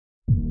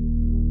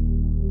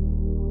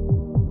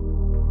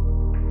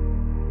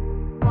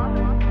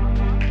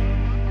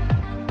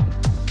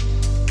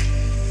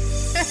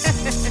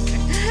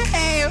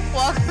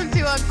Welcome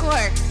to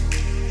Uncorked.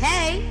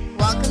 Hey,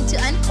 welcome to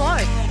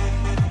Uncorked.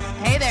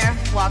 Hey there,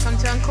 welcome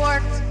to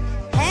Uncorked.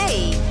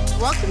 Hey,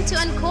 welcome to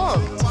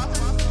Uncorked.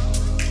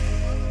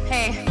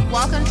 Hey,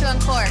 welcome to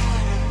Uncorked.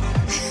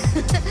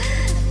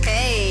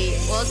 Hey,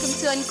 welcome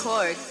to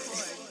Uncorked.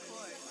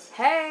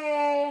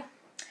 Hey.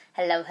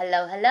 Hello,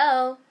 hello,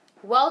 hello.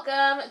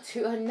 Welcome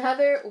to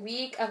another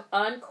week of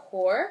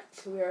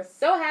Uncorked. We are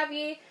so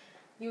happy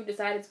you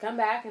decided to come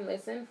back and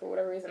listen for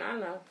whatever reason. I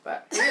don't know,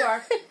 but here you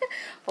are.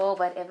 For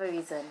whatever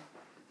reason.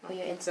 For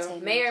your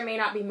entertainment. So may or may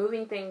not be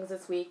moving things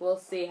this week. We'll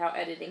see how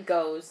editing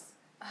goes.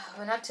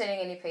 We're not turning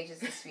any pages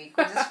this week.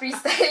 We're just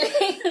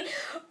freestyling.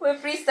 We're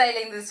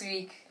freestyling this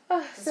week.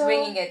 Just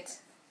winging it.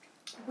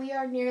 We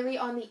are nearly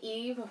on the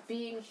eve of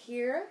being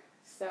here.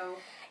 So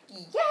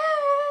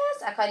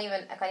yes! I can't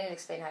even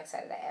explain how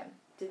excited I am.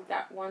 Did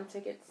that one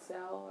ticket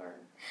sell or?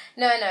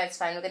 No, it's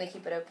fine. We're gonna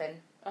keep it open.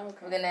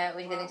 Okay.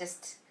 We're gonna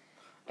just.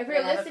 If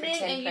you're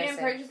listening and you didn't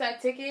purchase that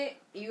ticket,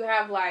 you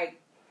have like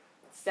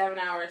 7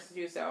 hours to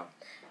do so.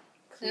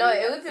 No,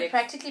 it would be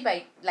practically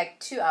by like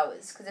 2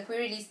 hours. Because if we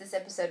release this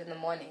episode in the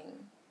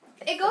morning,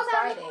 it goes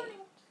out in the morning.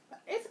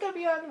 It's gonna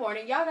be out in the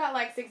morning. Y'all got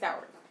like 6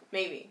 hours,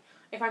 maybe.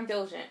 If I'm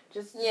diligent,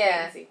 just wait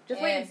and see.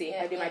 Just wait and see.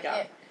 I do my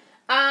job.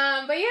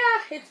 Yeah. But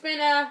yeah, it's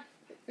been an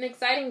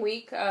exciting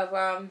week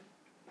of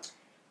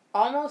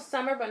almost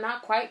summer, but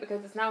not quite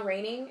because it's now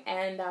raining,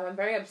 and I'm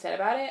very upset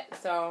about it.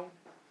 So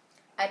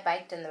I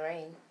biked in the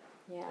rain.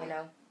 Yeah, you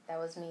know that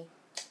was me.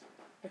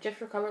 I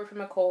just recovered from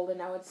a cold, and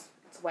now it's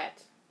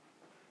wet.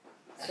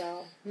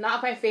 So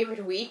not my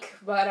favorite week,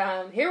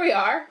 but here we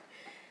are.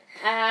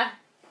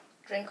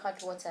 Drink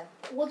hot water.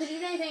 Well, did you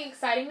do anything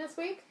exciting this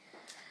week?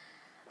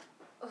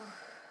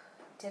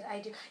 Did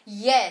I do?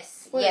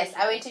 Yes.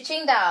 I went to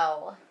Qingdao.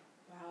 Wow.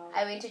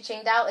 I went to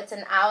Qingdao. It's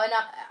an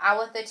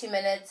hour 30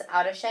 minutes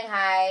out of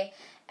Shanghai,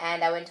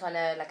 and I went on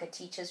a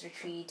teacher's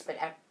retreat, but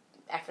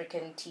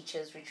African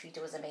teachers retreat.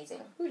 It was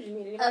amazing. Who did you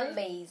meet? Anybody?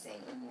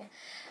 Amazing.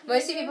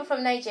 Mostly people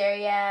from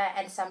Nigeria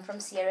and some from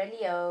Sierra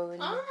Leone.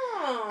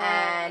 Oh.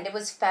 And it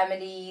was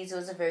families. It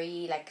was a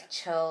very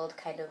chilled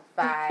kind of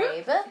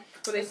vibe.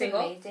 Were they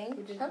single?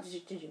 Amazing.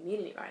 Did you meet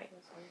anybody?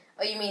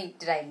 Oh, you mean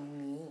did I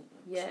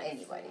meet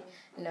anybody?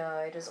 No,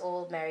 it was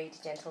all married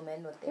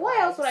gentlemen with their wives.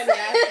 Else would I be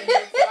asking you?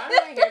 So I don't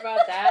want to hear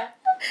about that.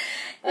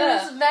 It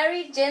was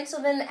married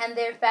gentlemen and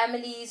their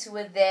families who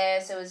were there,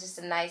 so it was just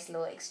a nice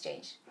little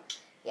exchange.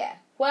 Yeah.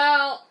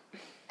 Well,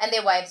 and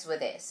their wives were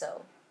there,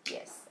 so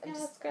yes.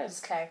 That's good.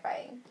 Just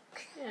clarifying.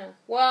 Yeah.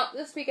 Well,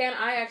 this weekend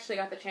I actually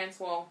got the chance.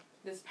 Well,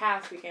 this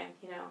past weekend,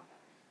 to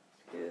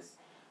do this.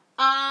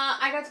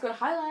 I got to go to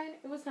Highline.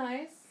 It was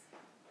nice.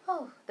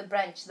 Oh, the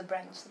brunch.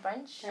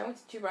 I went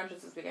to 2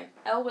 brunches this weekend.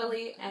 El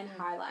Willy and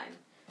Highline.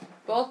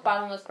 Both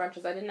bottomless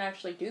brunches. I didn't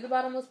actually do the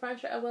bottomless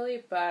brunch at El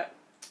Willy, but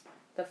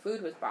the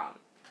food was bomb.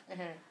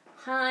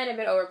 Highline a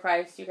bit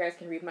overpriced. You guys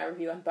can read my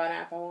review on Bun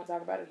App. I won't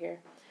talk about it here.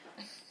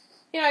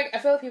 I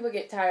feel like people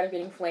get tired of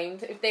getting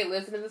flamed if they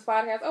listen to this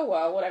podcast. Oh,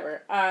 well,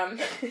 whatever. I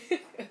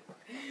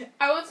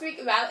won't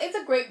speak about it. It's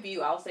a great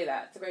view. I'll say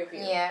that. It's a great view.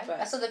 Yeah, but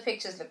I saw the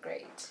pictures look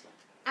great.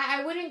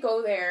 I wouldn't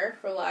go there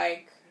for,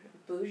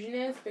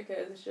 bouginess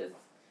because it's just,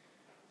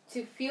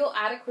 to feel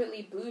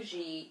adequately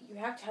bougie, you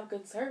have to have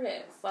good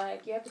service.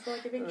 You have to feel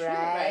like you're being treated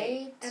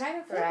right. And I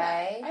didn't feel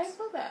that. I didn't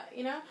feel that,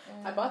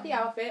 I bought the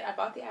outfit. I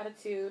bought the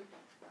attitude.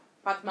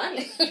 Bought the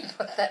money.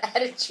 Bought the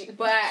attitude.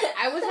 But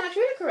I was not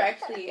treated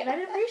correctly, and I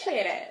didn't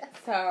appreciate it.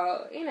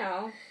 So,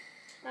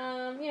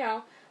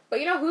 But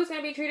who's going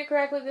to be treated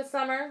correctly this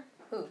summer?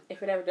 Who?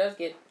 If it ever does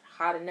get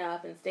hot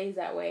enough and stays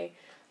that way.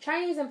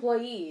 Chinese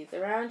employees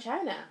around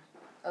China.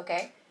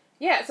 Okay.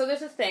 Yeah, so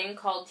there's this thing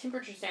called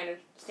temperature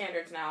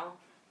standards now.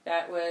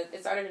 It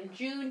started in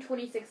June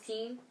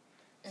 2016.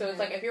 So it's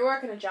if you're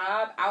working a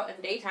job out in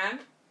the daytime,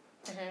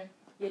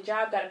 your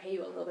job got to pay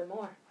you a little bit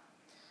more.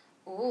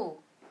 Ooh.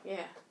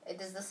 Yeah.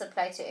 Does this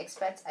apply to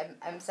expats? No.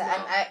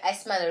 I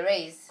smell a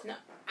raise. No,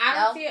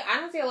 I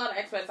don't see a lot of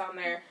expats on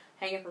there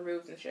hanging from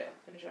roofs and shit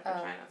in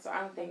China. So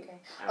I don't think.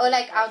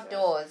 Okay.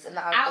 Outdoors in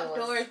the outdoors.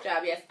 Outdoors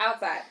job, yes,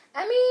 outside.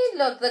 I mean,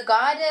 look, the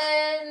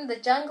garden, the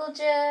jungle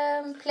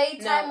gym,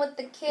 playtime with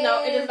the kids.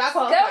 No, it does not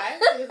qualify.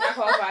 It does not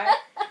qualify.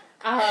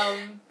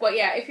 But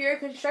yeah, if you're a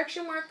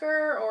construction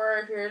worker or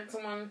if you're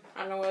someone,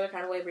 I don't know what other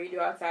kind of labor you do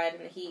outside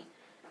in the heat.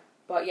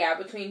 But yeah,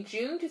 between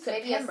June to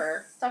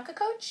September. Maybe a soccer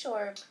coach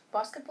or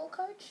basketball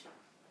coach?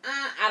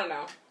 I don't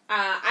know.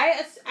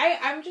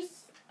 I'm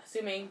just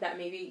assuming that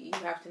maybe you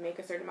have to make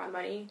a certain amount of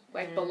money,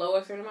 below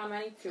a certain amount of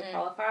money to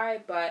qualify.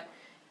 But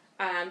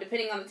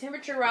depending on the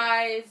temperature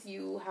rise,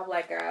 you have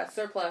a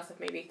surplus of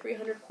maybe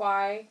 300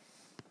 kwai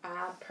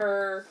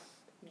per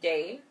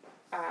day.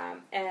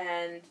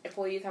 And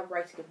employees have a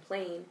right to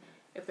complain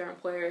if their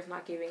employer is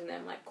not giving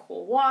them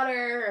cool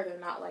water or they're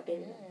not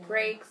giving them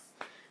breaks.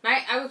 And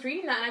I was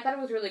reading that, and I thought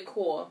it was really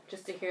cool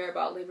just to hear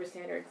about labor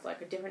standards,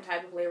 a different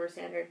type of labor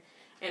standard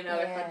in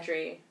another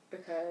country,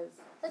 because...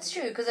 That's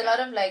true, because a lot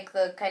of,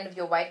 the kind of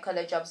your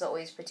white-collar jobs are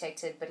always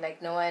protected, but,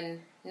 no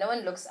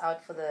one looks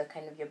out for the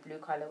kind of your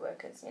blue-collar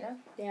workers, Yeah,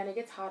 and it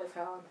gets hot as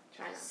hell in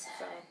China,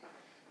 so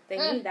they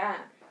need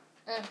that.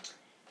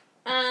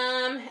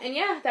 And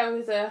yeah, that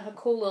was a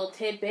cool little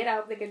tidbit. I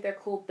hope they get their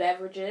cool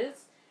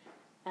beverages.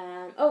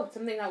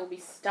 Something that will be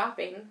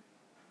stopping.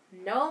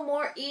 No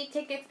more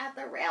e-tickets at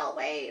the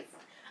railways.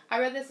 I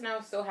read this and I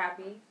was so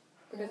happy.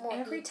 Because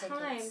every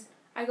time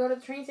I go to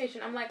the train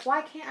station, I'm like,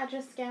 why can't I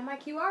just scan my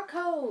QR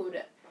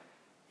code?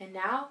 And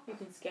now you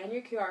can scan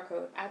your QR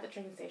code at the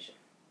train station.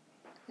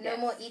 No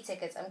more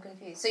e-tickets. I'm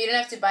confused. So you don't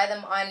have to buy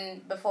them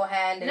on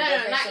beforehand? And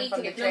No, not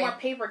e-tickets. No more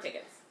paper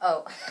tickets.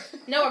 Oh.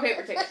 No more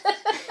paper tickets.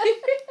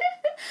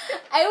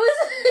 I was...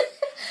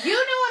 You know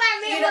what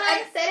I mean when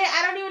I said it.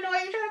 I don't even know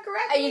why you're trying to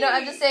correct me.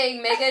 I'm just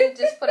saying, Megan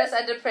just put us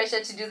under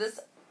pressure to do this,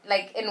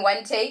 like, in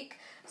one take.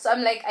 So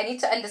I'm like, I need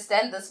to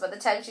understand this by the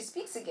time she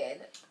speaks again.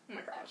 Oh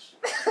my gosh.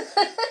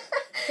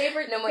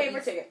 No more paper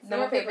tickets. No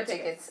more paper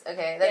tickets.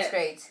 Okay, that's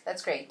great.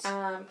 That's great.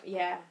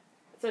 Yeah.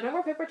 So no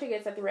more paper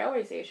tickets at the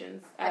railway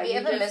stations. Have you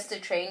ever missed a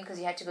train because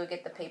you had to go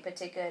get the paper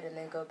ticket and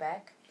then go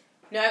back?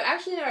 No, I've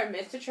actually never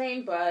missed a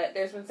train, but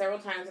there's been several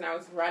times when I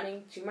was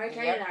running to my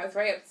train and I was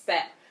very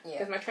upset.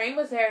 Because my train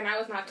was there and I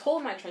was not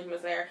told my train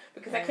was there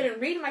because I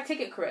couldn't read my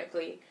ticket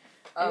correctly.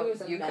 Oh,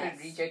 you couldn't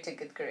read your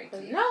ticket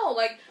correctly? No,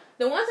 like,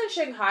 the ones in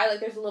Shanghai,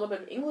 like, there's a little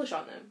bit of English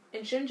on them.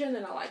 In Shenzhen,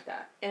 they're not like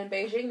that. In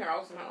Beijing, they're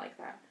also not like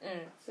that.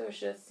 So it's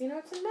just,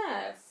 it's a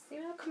mess.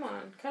 Come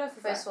on, cut us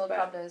a First world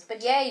problems.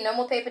 But yeah, no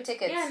more paper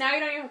tickets. Yeah, now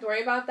you don't even have to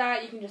worry about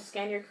that. You can just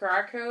scan your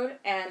QR code,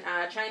 and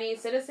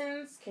Chinese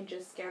citizens can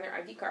just scan their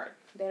ID card.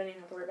 They don't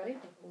even have to worry about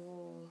anything.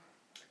 Ooh.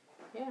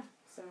 Yeah,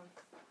 so...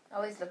 I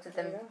always looked at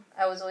them.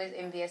 I was always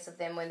envious of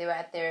them when they were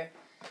at the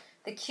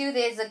queue.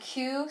 There's a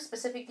queue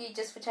specifically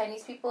just for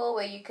Chinese people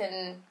where you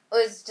can...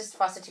 it's just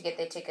faster to get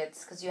their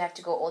tickets because you have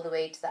to go all the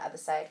way to the other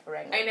side for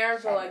Rango. I never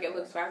feel like it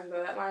looks faster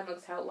though. That line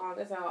looks long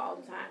as hell all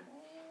the time.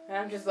 And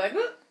I'm just like,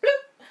 bloop,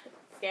 bloop,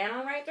 scan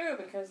on right through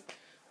because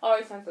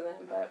always sense of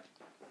them, but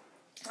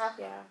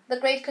yeah.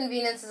 The great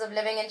conveniences of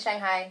living in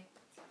Shanghai.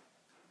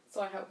 So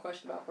I have a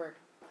question about work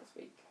this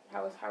week.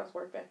 How's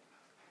work been?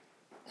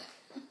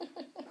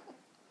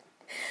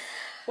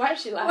 Why did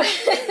she laugh?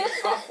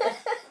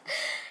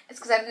 It's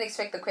because I didn't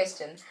expect the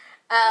question.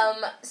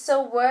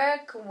 So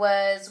work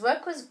was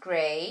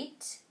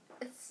great.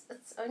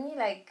 It's only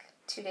like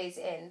 2 days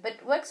in,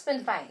 but work's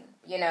been fine.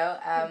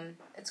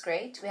 It's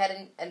great. We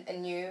had a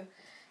new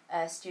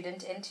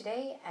student in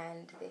today,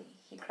 and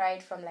he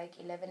cried from like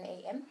 11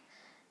 a.m.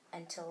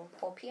 until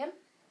 4 p.m.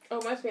 Oh,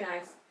 must be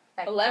nice.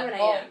 Like 11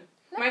 a.m.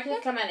 My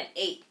kids come in at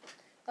 8.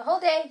 The whole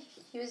day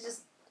he was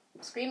just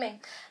screaming.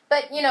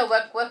 But,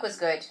 work was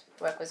good.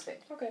 Work was good.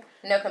 Okay.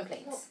 No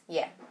complaints. Well,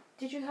 yeah.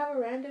 Did you have a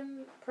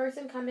random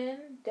person come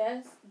in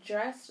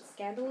dressed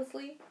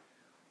scandalously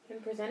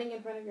and presenting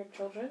in front of your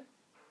children?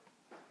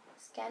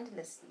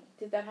 Scandalously?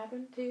 Did that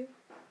happen to you?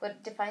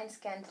 What defines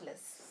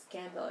scandalous?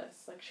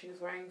 Scandalous. Like she was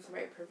wearing some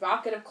very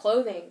provocative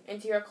clothing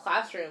into your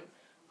classroom.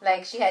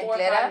 Like she had 4 or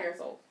glitter? 5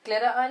 years old.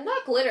 Glitter on?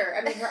 Not glitter.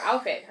 I mean her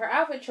outfit. Her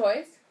outfit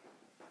choice.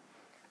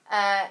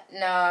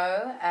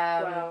 No.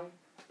 Well,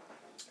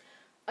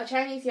 a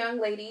Chinese young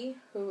lady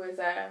who was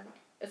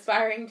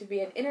aspiring to be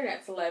an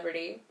internet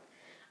celebrity.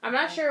 I'm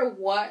not sure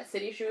what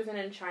city she was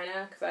in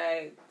China because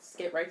I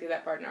skipped right through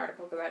that part in the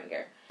article because I didn't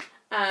care.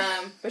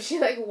 But she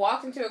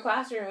walked into a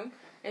classroom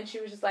and she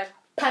was just like,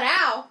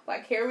 "Padow!"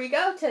 Like, here we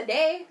go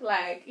today.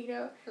 Like,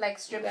 like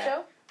strip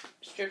show.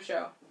 Strip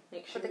show.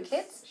 Like for the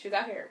kids. She was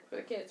out here for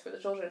the kids, for the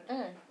children.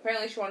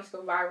 Apparently, she wanted to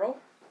go viral,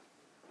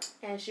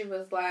 and she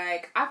was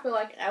like, "I feel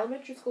like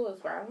elementary school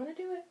is where I want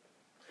to do it,"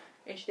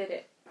 and she did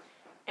it.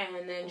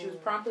 And then she was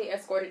promptly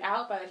escorted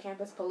out by the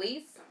campus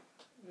police.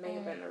 May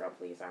have been the real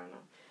police, I don't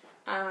know.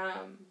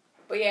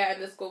 But yeah,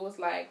 and the school was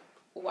like,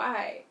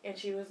 "Why?" And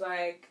she was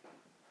like,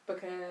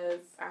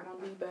 "Because I'm a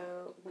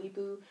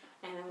weeboo,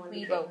 and I want to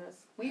be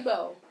famous.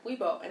 Weebo,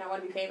 and I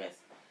want to be famous."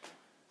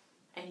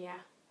 And yeah,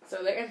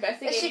 so they're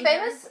investigating. Is she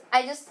famous?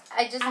 I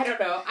don't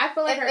know. I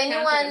feel like if her account's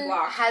been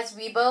anyone has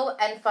Weibo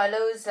and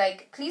follows,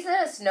 please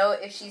let us know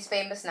if she's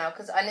famous now.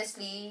 Because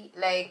honestly,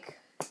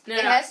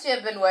 it has to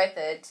have been worth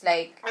it.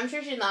 I'm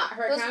sure she's not.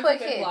 Her account's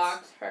been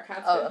blocked. Her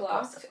account's been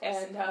blocked, of course.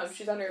 And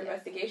she's under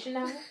investigation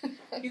now.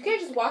 You can't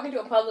just walk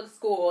into a public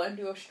school and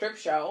do a strip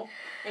show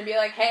and be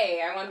like,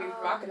 "Hey, I want to be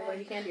provocative." But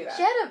you can't do that.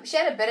 She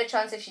had a better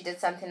chance if she did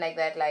something like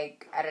that. I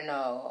don't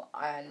know,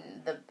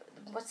 on the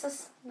what's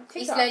this? TikTok.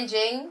 East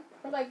Nanjing.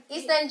 Or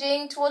East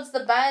Nanjing towards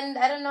the band.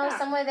 I don't know,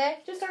 somewhere there.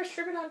 Just start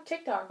stripping on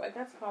TikTok.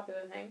 That's a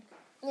popular thing.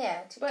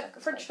 Yeah, TikTok.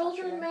 But for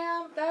children,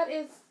 ma'am, that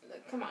is,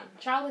 come on,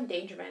 child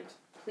endangerment.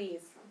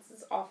 Please. This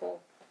is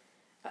awful.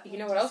 You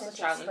know what else is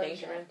child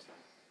endangerment?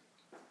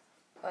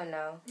 Oh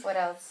no. What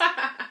else?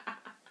 I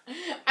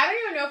don't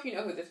even know if you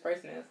know who this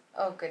person is.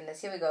 Oh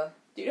goodness, here we go.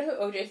 Do you know who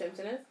O.J.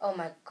 Simpson is? Oh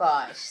my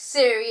gosh.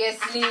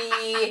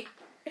 Seriously?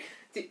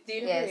 do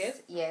you know who he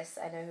is? Yes,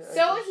 I know who O.J.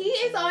 So Simpson he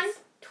is on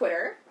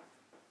Twitter.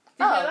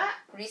 Did you know that?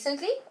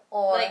 Recently?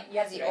 Or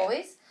has he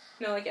always?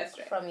 No,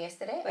 yesterday. From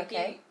yesterday?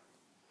 Okay.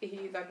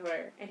 He's on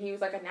Twitter. And he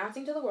was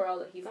announcing to the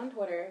world that he's on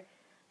Twitter.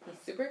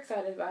 He's super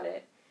excited about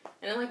it.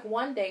 And then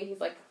one day he's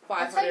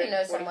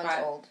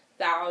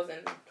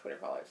 545,000 Twitter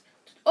followers.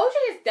 OJ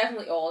is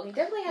definitely old. He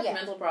definitely has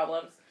mental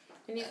problems.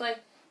 And he's, like,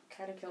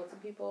 kind of killed some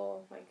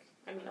people, like,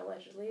 I mean,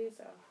 allegedly,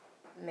 so.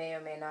 May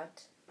or may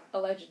not.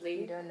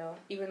 Allegedly. We don't know.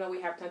 Even though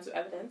we have tons of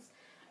evidence.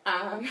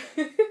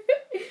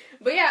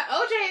 But yeah,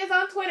 OJ is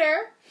on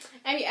Twitter,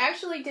 and he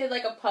actually did,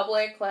 like, a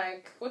public,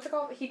 like, what's it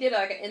called? He did,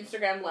 like, an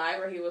Instagram live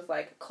where he was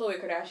like, Khloe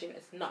Kardashian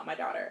is not my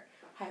daughter.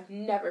 I have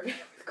never been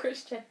with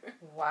Kris Jenner.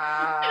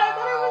 Wow. And I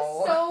thought it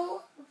was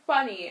so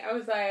funny. I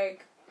was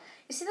like...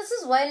 You see, this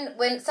is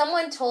when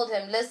someone told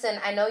him, listen,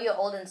 I know you're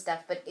old and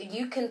stuff, but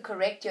you can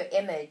correct your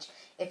image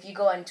if you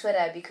go on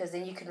Twitter because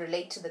then you can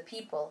relate to the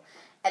people.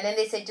 And then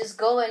they said, just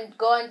go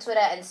on Twitter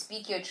and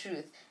speak your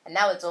truth. And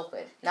now it's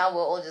awkward. Now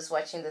we're all just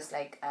watching this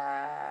like,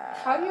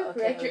 How do you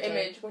correct your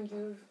image when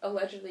you've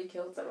allegedly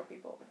killed several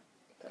people?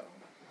 So,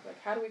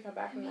 like, how do we come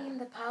back from that? I mean,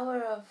 the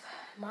power of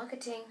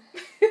marketing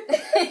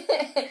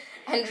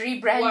and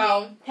rebranding.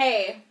 Well,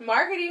 hey,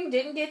 marketing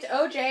didn't get to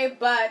OJ,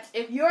 but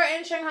if you're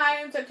in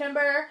Shanghai in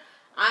September,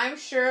 I'm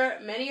sure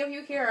many of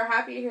you here are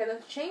happy to hear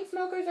the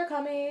Chainsmokers are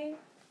coming.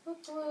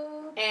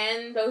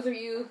 And those of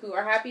you who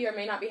are happy or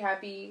may not be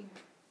happy,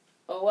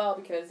 oh well,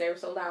 because they were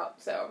sold out,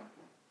 so.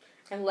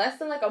 In less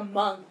than, like, a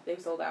month, they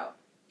sold out.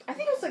 I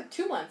think it was, like,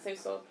 2 months they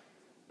sold.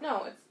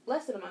 No, it's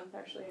less than a month,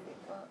 actually, I think.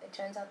 Well, it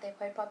turns out they're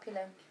quite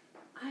popular.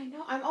 I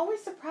know. I'm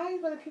always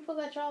surprised by the people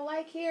that y'all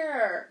like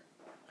here.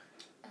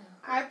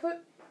 I put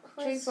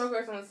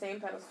Chainsmokers on the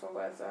same pedestal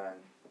as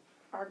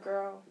our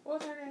girl. What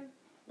was her name?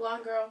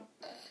 Blonde girl.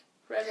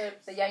 Red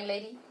lips. The young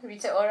lady,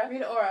 Rita Ora.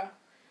 Rita Ora.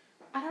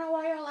 I don't know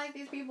why y'all like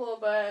these people,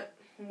 but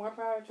more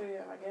power to you,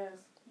 I guess.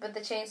 But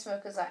the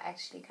Chainsmokers are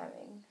actually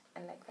coming.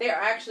 And like they are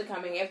actually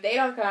coming. If they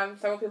don't come,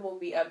 several people will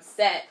be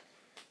upset.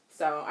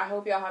 So I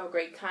hope y'all have a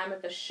great time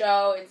at the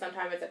show. It's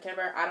sometime in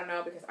September. I don't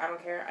know because I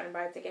don't care. I didn't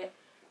buy a ticket.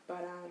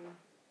 But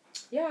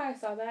yeah, I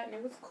saw that and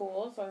it was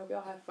cool. So I hope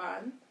y'all had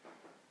fun.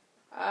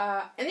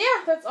 And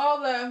yeah, that's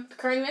all the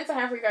current events I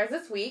have for you guys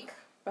this week.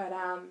 But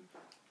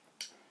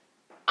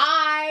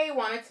I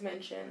wanted to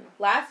mention,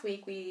 last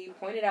week we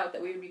pointed out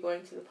that we would be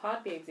going to the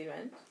Pod Babes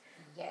event.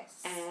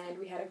 Yes. And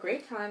we had a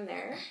great time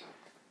there.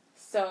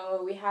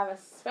 So we have a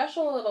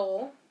special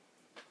little,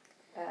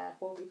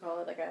 what would we call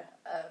it, like a...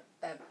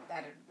 I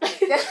don't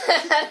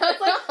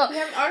know. We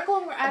have an article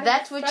and we're adding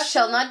that which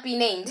shall not be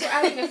named. We're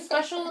adding a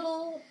special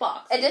little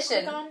box.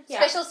 Edition.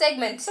 Special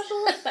segment.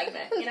 Special little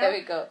segment, you know? There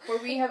we go. Where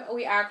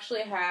we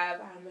actually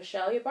have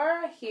Michelle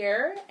Ibarra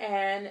here,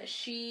 and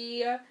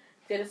she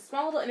did a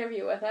small little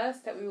interview with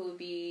us that we will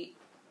be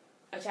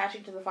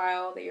attaching to the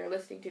file that you're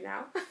listening to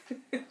now.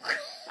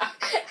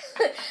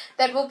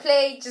 That will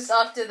play just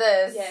after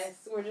this.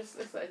 Yes,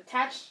 it's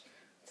attached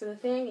to the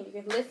thing, and you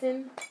can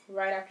listen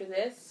right after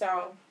this.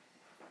 So,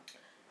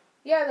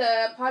 yeah,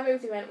 the Pod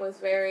Babes event was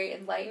very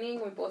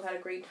enlightening. We both had a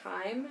great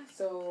time,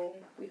 so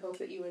we hope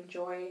that you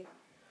enjoy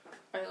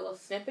our little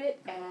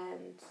snippet.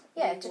 And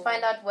yeah, to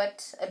find out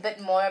a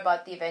bit more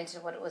about the event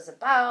and what it was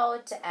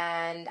about,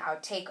 and our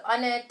take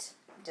on it,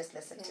 just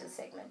listen to the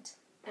segment.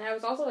 And I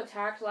was also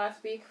attacked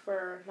last week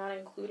for not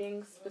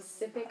including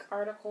specific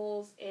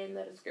articles in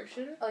the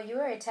description. Oh, you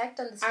were attacked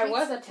on the streets? I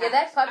was attacked. You're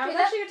that popular? I was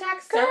actually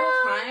attacked several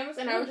times,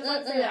 and I would just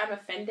like to say that I'm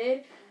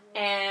offended.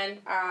 And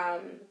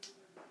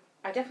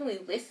I definitely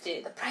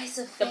listed the price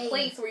of fame. The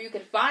place where you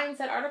could find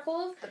said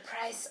articles. The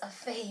price of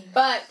fame.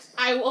 But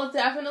I will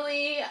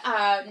definitely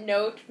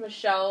note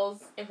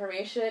Michelle's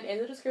information in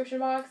the description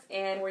box,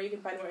 and where you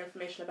can find more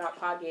information about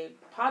Pod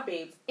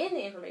Babes in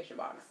the information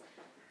box.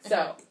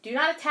 So, do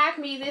not attack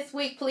me this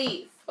week,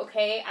 please.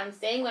 Okay? I'm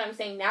saying what I'm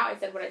saying now. I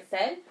said what I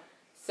said.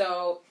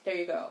 So, there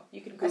you go.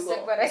 You can Google I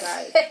said what I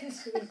guys. said.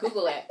 You can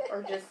Google it.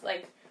 Or just,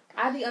 like,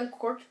 add the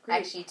Uncorked group.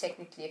 Actually,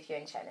 technically, if you're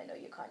in China, no,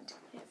 you can't.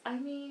 Yes, I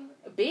mean,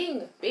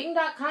 Bing.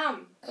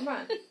 Bing.com. Come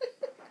on.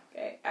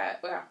 Okay.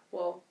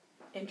 Well,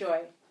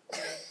 enjoy.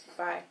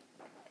 Bye.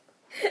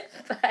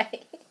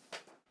 Bye.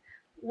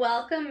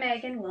 Welcome,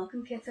 Megan.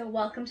 Welcome, Kitso.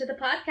 Welcome to the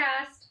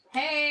podcast.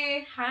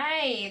 Hey.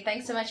 Hi.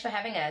 Thanks so much for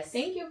having us.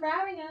 Thank you for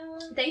having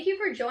us. Thank you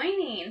for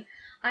joining.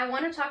 I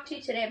want to talk to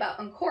you today about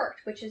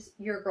Uncorked, which is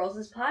your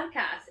girls'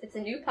 podcast. It's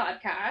a new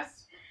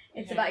podcast.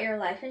 It's about your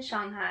life in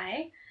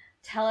Shanghai.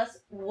 Tell us,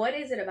 what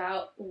is it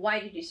about? Why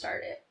did you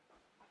start it?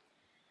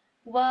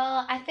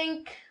 Well, I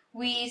think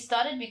we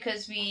started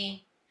because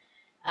we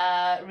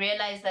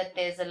realized that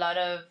there's a lot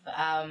of,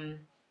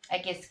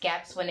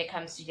 gaps when it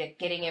comes to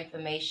getting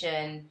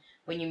information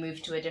when you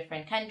move to a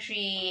different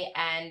country.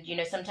 And,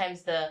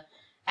 sometimes the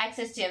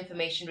access to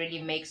information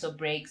really makes or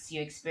breaks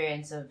your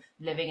experience of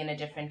living in a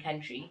different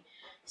country.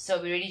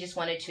 So we really just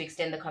wanted to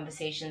extend the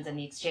conversations and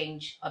the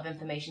exchange of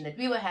information that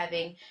we were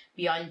having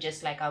beyond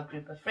just like our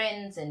group of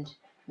friends, and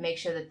make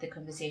sure that the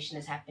conversation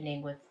is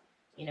happening with,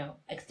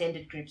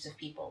 extended groups of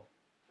people.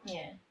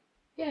 Yeah.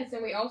 Yes,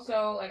 and we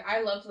also,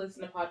 I love to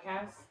listen to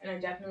podcasts, and I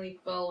definitely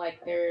feel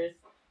like there's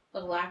a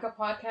lack of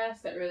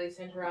podcasts that really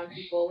center around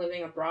people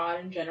living abroad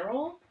in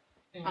general.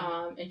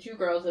 Mm-hmm. And two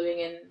girls living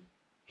in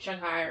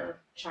Shanghai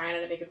or China,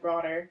 to make it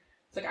broader.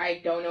 It's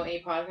I don't know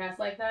any podcasts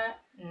like that.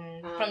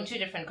 From two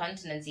different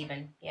continents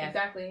even. Yeah.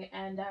 Exactly.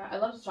 And I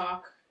love to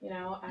talk, and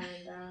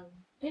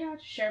to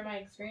share my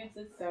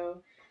experiences.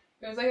 So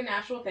It was like a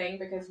natural thing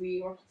because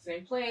we work at the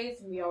same place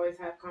and we always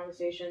have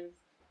conversations.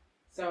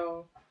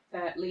 So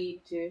that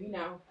lead to,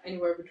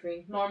 anywhere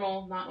between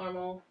normal, not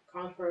normal,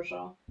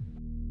 controversial.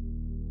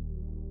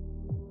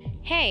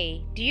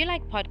 Hey, do you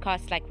like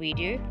podcasts like we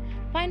do?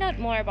 Find out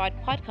more about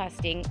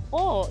podcasting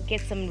or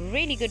get some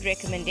really good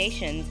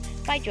recommendations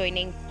by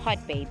joining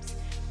Podbabes.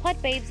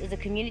 Podbabes is a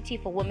community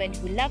for women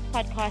who love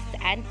podcasts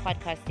and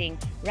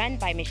podcasting run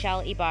by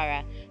Michelle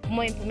Ibarra. For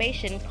more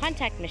information,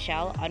 contact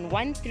Michelle on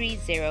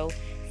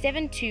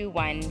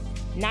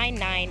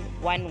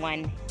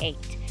 130-721-99118.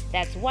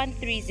 That's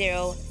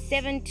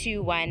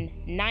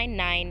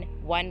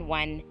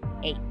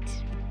 130-721-99118.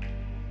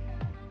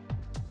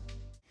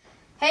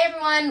 Hey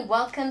everyone,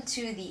 welcome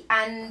to the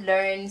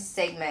Unlearn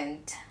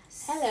segment.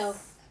 Hello.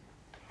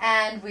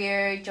 And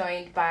we're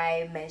joined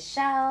by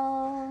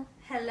Michelle.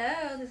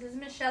 Hello, this is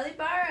Michelle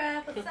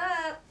Ibarra. What's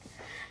up?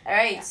 All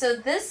right, so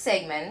this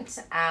segment,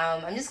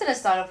 I'm just gonna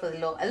start off with a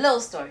little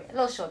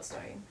short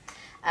story.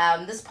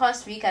 This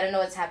past week, I don't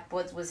know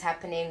what was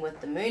happening with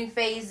the moon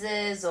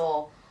phases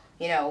or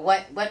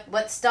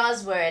what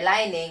stars were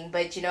aligning,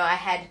 but I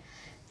had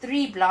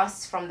 3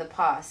 blasts from the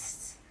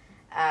past.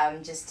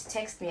 Just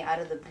text me out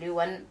of the blue.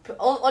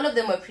 All of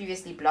them were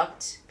previously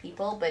blocked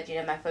people, but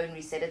my phone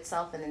reset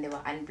itself and then they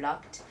were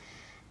unblocked.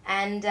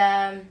 And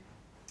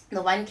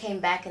the one came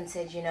back and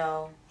said,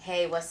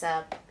 hey, what's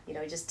up?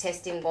 Just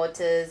testing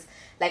waters,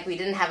 like we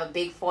didn't have a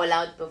big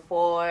fallout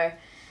before.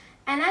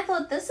 And I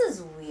thought, this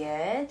is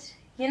weird.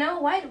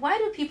 Why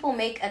do people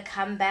make a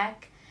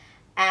comeback?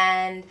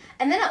 And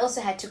then I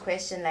also had to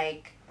question,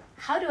 like,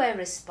 how do I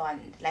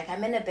respond? Like,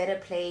 I'm in a better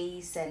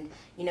place, and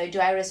do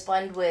I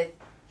respond with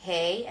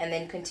hey and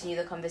then continue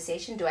the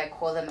conversation? Do I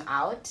call them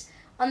out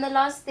on the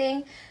last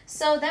thing?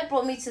 So that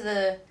brought me to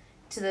the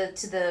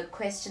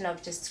question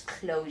of just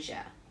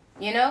closure.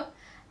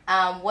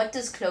 What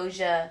does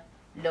closure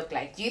look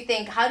like?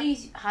 How do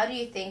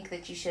you think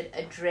that you should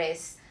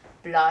address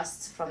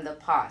blasts from the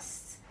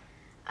past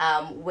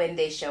when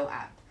they show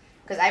up?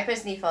 Because I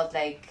personally felt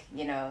like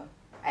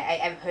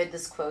I've heard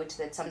this quote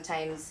that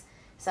sometimes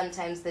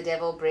the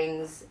devil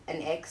brings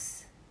an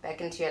ex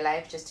back into your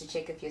life just to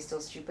check if you're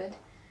still stupid.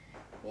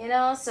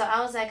 So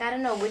I was like, I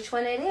don't know which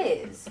one it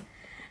is.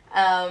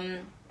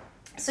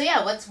 So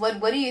yeah,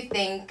 what do you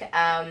think?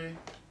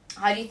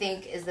 How do you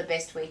think is the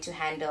best way to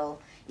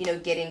handle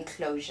getting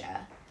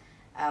closure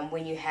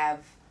when you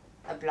have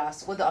a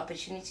blast, or the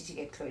opportunity to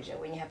get closure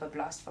when you have a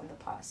blast from the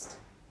past?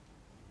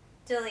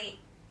 Delete.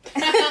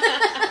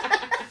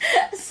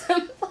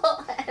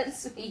 Simple and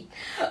sweet.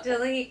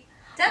 Delete.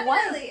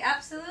 Definitely, why?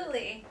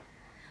 Absolutely.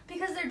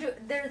 Because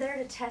they're there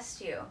to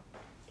test you.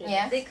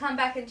 Yeah. They come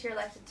back into your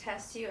life to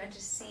test you and to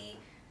see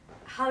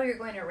how you're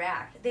going to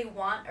react. They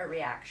want a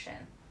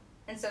reaction.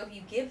 And so if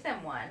you give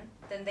them one,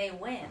 then they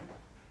win.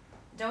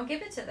 Don't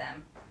give it to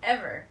them,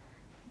 ever.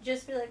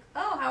 Just be like,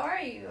 oh, how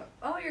are you?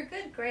 Oh, you're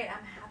good. Great.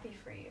 I'm happy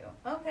for you.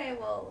 Okay,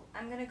 well,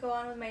 I'm going to go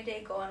on with my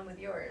day. Go on with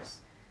yours.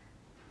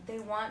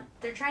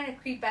 They're trying to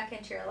creep back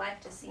into your life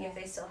to see if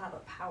they still have a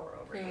power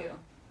over you.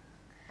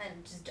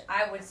 And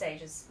I would say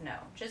no.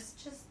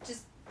 Just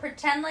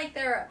pretend like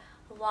they're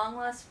a long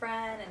lost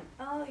friend, and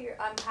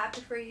I'm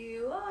happy for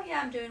you. Oh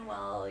yeah, I'm doing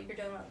well. You're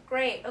doing well.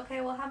 Great.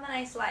 Okay, well, have a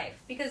nice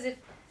life. Because if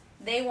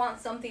they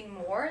want something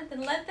more,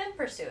 then let them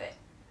pursue it.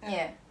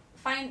 Yeah.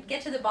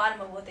 Get to the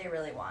bottom of what they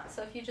really want.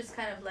 So if you just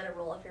kind of let it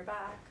roll off your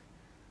back,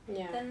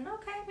 then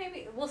okay,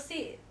 maybe we'll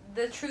see.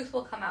 The truth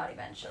will come out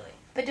eventually.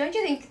 But don't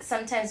you think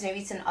sometimes maybe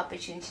it's an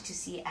opportunity to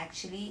see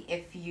actually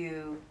if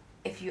you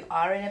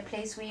are in a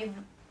place where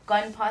you've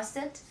gone past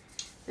it?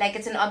 Like,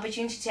 it's an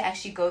opportunity to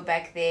actually go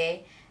back there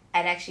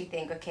and actually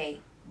think,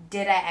 okay,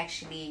 did I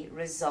actually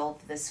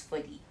resolve this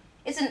fully?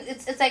 It's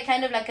like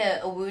kind of like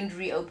a wound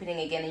reopening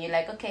again, and you're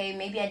like, okay,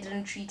 maybe I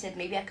didn't treat it,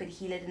 maybe I could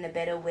heal it in a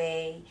better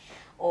way,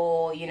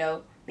 or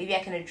maybe I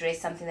can address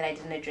something that I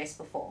didn't address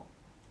before.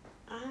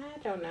 I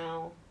don't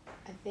know.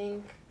 I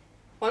think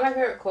one of my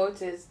favorite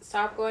quotes is,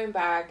 stop going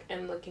back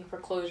and looking for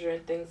closure in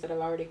things that have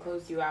already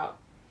closed you out.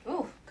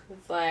 Ooh.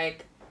 It's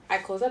like, I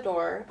closed that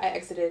door, I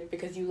exited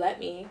because you let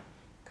me,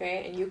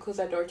 okay, and you closed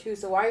that door too,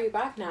 so why are you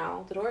back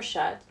now? The door's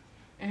shut.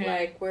 Mm-hmm.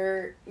 Like,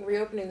 we're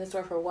reopening this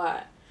door for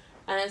what?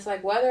 And it's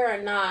like, whether or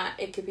not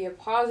it could be a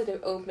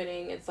positive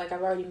opening, it's like,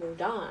 I've already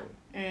moved on.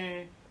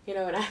 And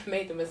I've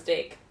made the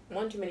mistake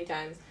one too many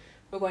times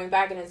of going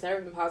back, and it's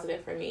never been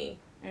positive for me.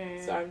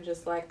 So I'm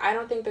just like, I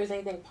don't think there's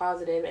anything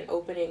positive in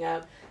opening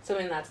up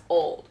something that's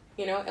old.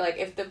 Like,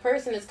 if the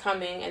person is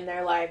coming and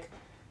they're like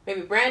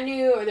maybe brand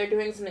new or they're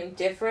doing something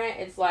different,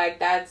 it's like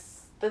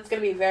that's going to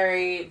be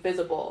very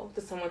visible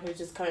to someone who's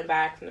just coming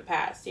back from the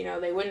past.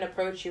 They wouldn't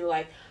approach you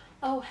like,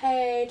 oh,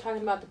 hey,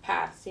 talking about the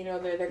past. They're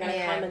going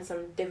to come in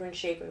some different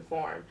shape and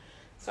form.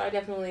 So I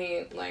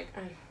definitely,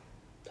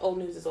 old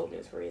news is old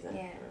news for a reason.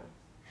 Yeah.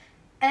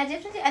 And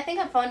I think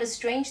I found a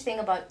strange thing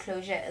about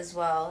closure as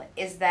well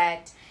is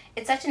that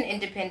it's such an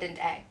independent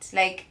act.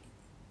 Like,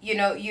 you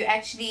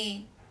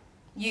actually,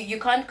 you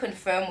can't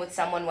confirm with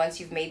someone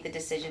once you've made the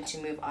decision to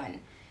move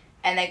on.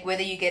 And,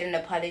 whether you get an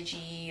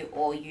apology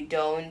or you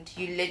don't,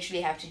 you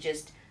literally have to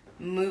just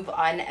move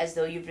on as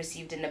though you've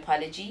received an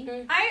apology.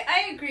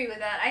 I agree with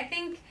that. I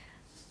think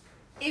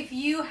if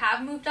you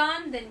have moved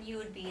on, then you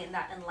would be in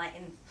that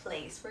enlightened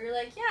place where you're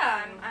like,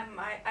 yeah,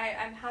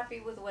 I'm happy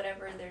with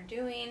whatever they're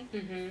doing.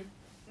 Mm-hmm.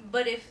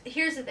 But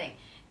here's the thing.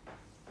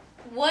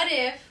 What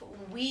if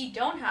we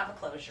don't have a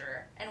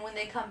closure, and when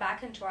they come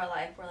back into our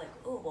life, we're like,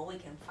 oh, well, we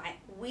can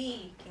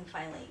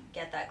finally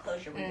get that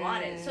closure we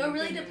wanted. So it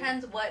really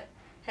depends what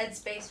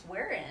headspace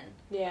we're in.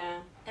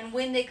 Yeah. And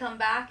when they come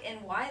back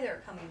and why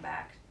they're coming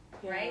back,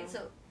 right?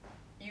 So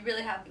you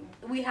really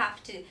we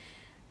have to,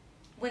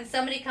 when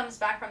somebody comes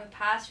back from the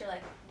past, you're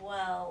like,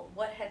 well,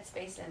 what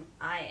headspace am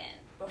I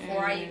in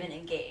before I even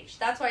engage?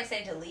 That's why I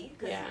say delete,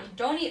 because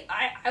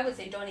I would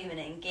say don't even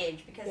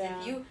engage, because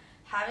if you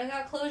haven't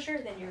got closure,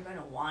 then you're going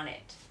to want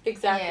it.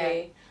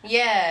 Exactly.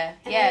 Yeah,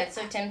 it's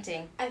so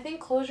tempting. I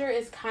think closure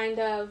is kind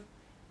of,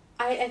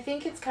 I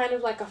think it's kind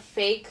of like a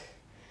fake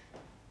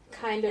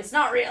kind of... It's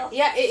not real.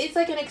 Yeah, it's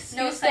like an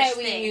excuse that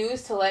we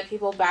use to let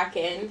people back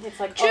in. It's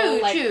like,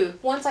 true.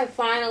 Once I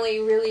finally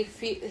really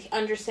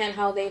understand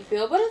how they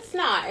feel, but it's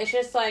not. It's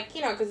just like,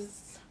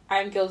 because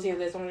I'm guilty of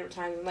this 100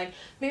 times. I'm like,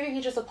 maybe he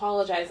just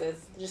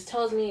apologizes. Just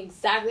tells me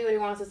exactly what he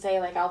wants to say,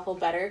 like, I'll feel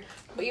better.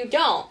 But you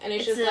don't. And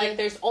it's just like,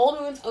 there's old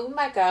wounds open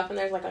back up, and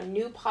there's like a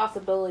new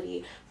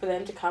possibility for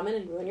them to come in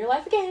and ruin your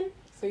life again.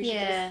 So you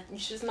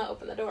should just not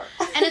open the door.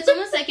 And it's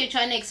almost like you're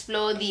trying to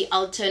explore the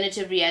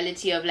alternative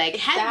reality of like,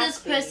 had this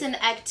person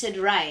acted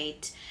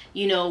right,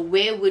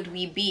 where would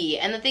we be?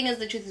 And the thing is,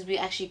 the truth is,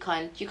 you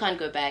can't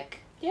go back.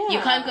 Yeah. You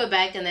can't go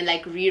back and then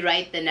like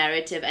rewrite the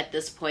narrative at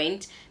this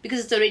point,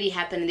 because it's already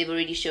happened and they've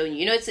already shown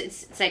you.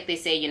 It's like they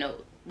say,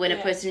 when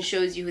a person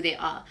shows you who they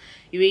are,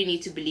 you really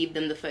need to believe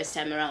them the first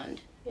time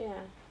around. Yeah.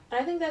 And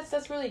I think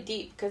that's really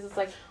deep, because it's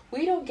like,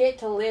 we don't get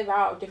to live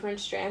out different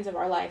strands of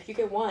our life. You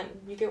get one.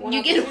 You get one.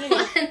 You only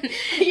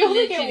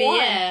get one.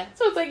 Yeah.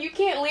 So it's like, you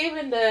can't live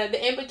in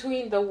the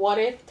in-between, the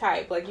what-if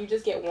type. Like, you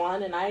just get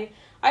one. And I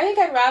think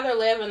I'd rather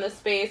live in the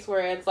space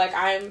where it's like,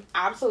 I'm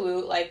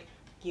absolute, like,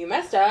 you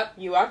messed up,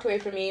 you walked away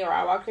from me, or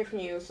I walked away from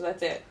you, so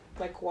that's it.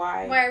 Like,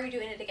 why? Why are we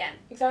doing it again?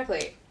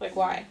 Exactly. Like,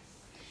 why?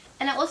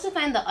 And I also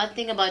find the odd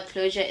thing about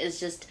closure is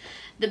just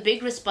the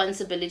big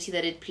responsibility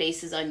that it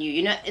places on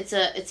you. It's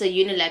a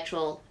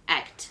unilateral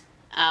act.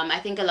 I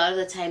think a lot of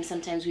the time,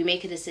 sometimes we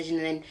make a decision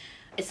and then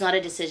it's not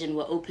a decision.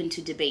 We're open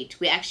to debate.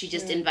 We're actually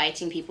just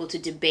inviting people to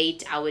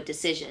debate our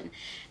decision.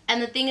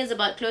 And the thing is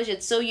about closure,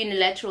 it's so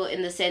unilateral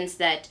in the sense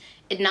that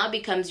it now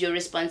becomes your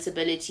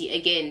responsibility,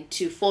 again,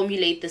 to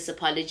formulate this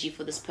apology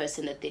for this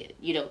person that the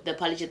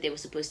apology that they were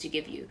supposed to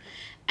give you.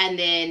 And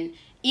then,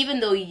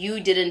 even though you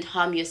didn't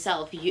harm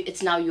yourself,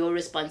 it's now your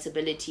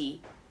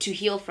responsibility to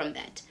heal from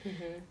that.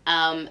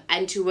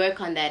 And to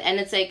work on that. And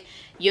it's like,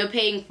 you're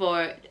paying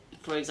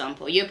for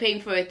example, you're paying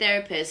for a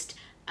therapist,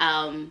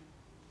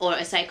 or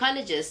a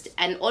psychologist,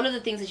 and all of the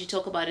things that you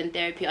talk about in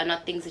therapy are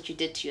not things that you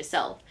did to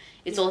yourself.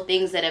 It's all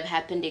things that have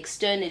happened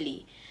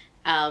externally,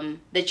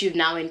 that you've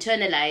now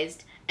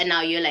internalized, and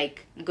now you're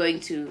like going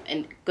to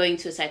a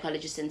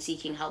psychologist and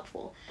seeking help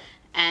for.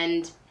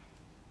 And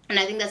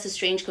I think that's a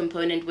strange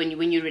component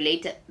when you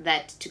relate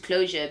that to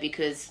closure,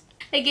 because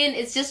again,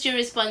 it's just your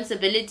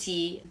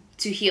responsibility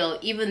to heal,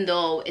 even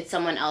though it's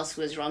someone else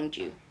who has wronged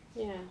you.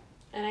 Yeah.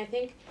 And I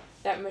think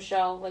that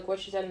Michelle, like what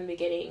she said in the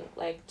beginning,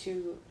 like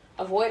to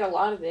avoid a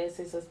lot of this,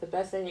 is just the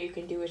best thing that you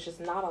can do is just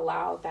not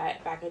allow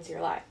that back into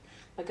your life.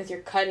 Because you're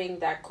cutting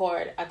that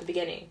cord at the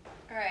beginning.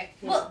 All right.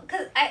 Yeah. Well,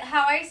 because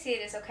how I see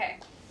it is, okay,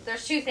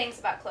 there's two things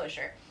about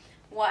closure.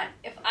 One,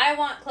 if I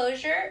want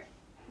closure,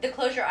 the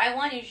closure I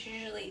want is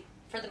usually,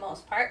 for the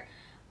most part,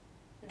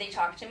 they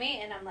talk to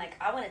me and I'm like,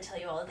 I want to tell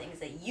you all the things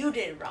that you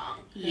did wrong.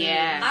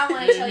 Yeah. I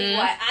want to tell you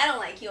why I don't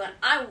like you, and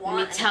I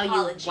want an apology.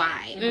 Let me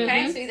tell you why.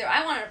 Okay? So either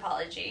I want an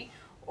apology,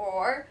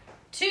 or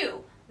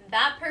two,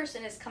 that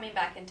person is coming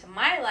back into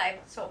my life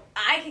so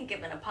I can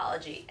give an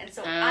apology, and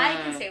so I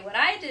can say what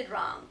I did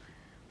wrong.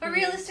 But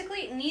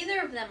realistically, neither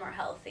of them are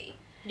healthy.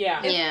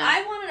 Yeah. If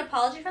I want an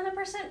apology from the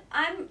person,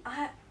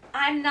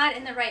 I'm not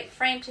in the right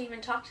frame to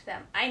even talk to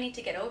them. I need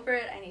to get over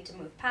it. I need to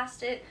move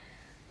past it.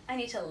 I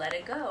need to let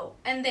it go.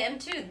 And them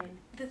too.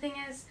 The thing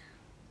is,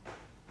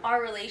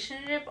 our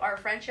relationship, our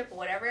friendship,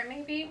 whatever it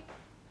may be,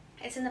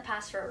 it's in the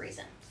past for a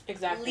reason.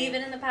 Exactly. Leave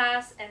it in the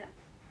past, and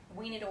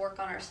we need to work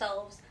on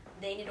ourselves.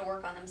 They need to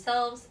work on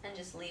themselves, and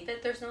just leave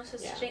it. There's no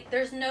such thing.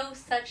 There's no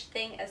such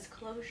thing as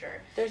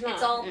closure. There's not.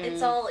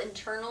 It's all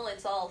internal.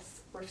 It's all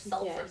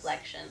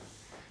self-reflection.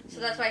 Yes.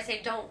 So that's why I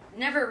say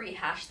never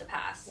rehash the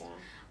past. Yeah.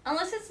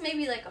 Unless it's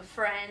maybe like a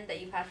friend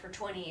that you've had for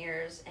 20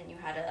 years and you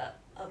had a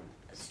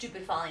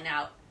stupid falling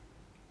out.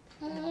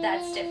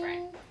 That's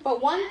different.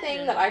 But one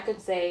thing that I could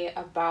say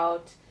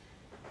about,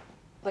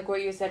 like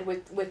what you said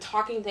with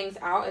talking things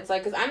out, it's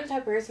like, because I'm the type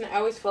of person, I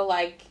always feel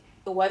like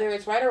whether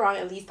it's right or wrong,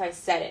 at least I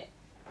said it.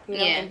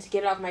 And to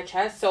get it off my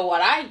chest. So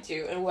what I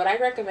do, and what I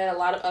recommend a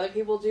lot of other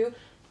people do,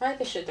 write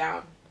the shit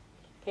down.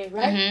 Okay,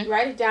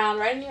 write it down,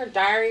 write in your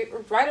diary,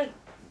 write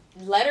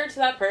a letter to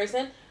that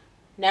person,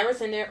 never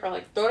send it, or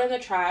like throw it in the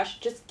trash.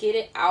 Just get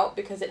it out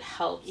because it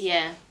helps.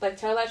 Yeah. Like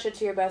tell that shit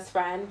to your best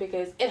friend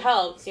because it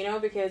helps, you know,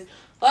 because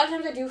a lot of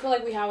times I do feel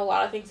like we have a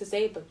lot of things to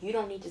say, but you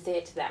don't need to say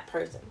it to that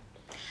person.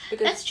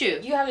 Because that's true.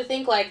 You have to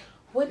think like,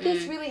 would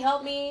this really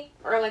help me?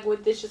 Or like,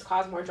 would this just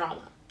cause more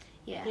drama?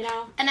 Yeah. You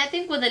know? And I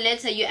think with a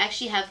letter, you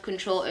actually have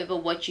control over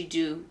what you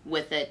do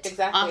with it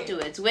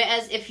afterwards.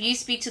 Whereas if you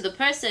speak to the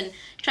person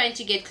trying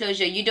to get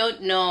closure, you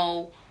don't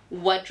know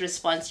what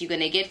response you're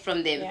going to get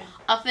from them. Yeah.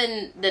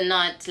 Often than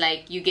not,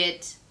 like, you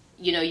get,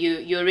 you know,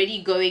 you're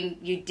already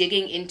you're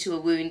digging into a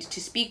wound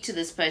to speak to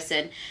this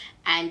person,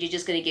 and you're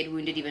just going to get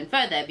wounded even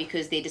further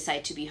because they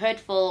decide to be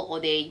hurtful, or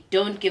they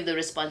don't give the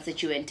response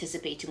that you're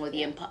anticipating, or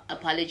the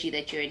apology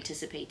that you're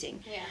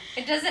anticipating. Yeah.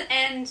 It doesn't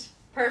end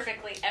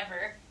perfectly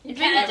ever. It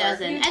really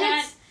doesn't.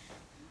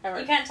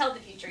 You can't tell the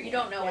future. You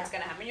don't know what's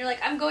going to happen. You're like,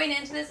 I'm going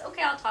into this,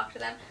 okay, I'll talk to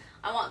them.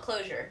 I want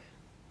closure.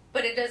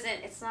 But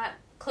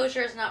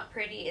closure is not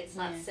pretty. It's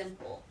not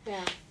simple.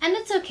 Yeah. And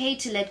it's okay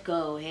to let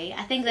go, hey?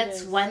 I think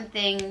that's one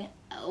thing,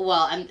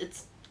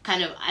 it's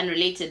kind of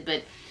unrelated,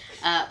 but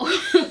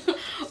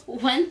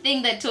one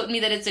thing that taught me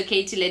that it's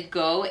okay to let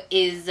go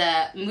is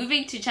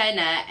moving to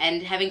China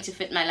and having to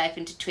fit my life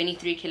into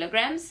 23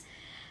 kilograms.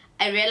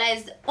 I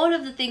realized all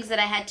of the things that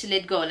I had to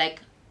let go,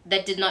 like,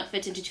 that did not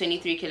fit into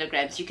 23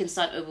 kilograms, you can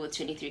start over with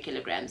 23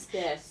 kilograms.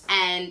 Yes.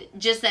 And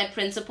just that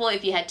principle,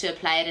 if you had to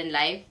apply it in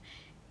life,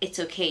 it's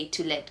okay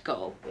to let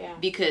go. Yeah.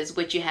 Because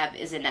what you have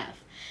is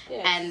enough.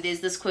 Yes. And there's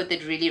this quote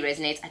that really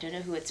resonates. I don't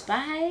know who it's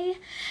by,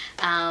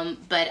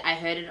 but I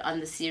heard it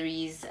on the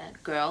series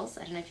Girls.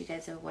 I don't know if you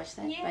guys ever watched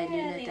that, by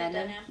Luna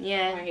Dunham.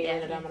 Yeah. I hate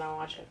Luna Dunham and I don't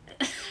watch it.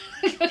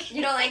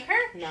 You don't like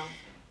her? No.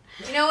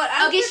 You know what?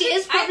 Okay, she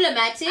is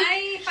problematic.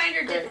 I find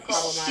her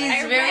difficult.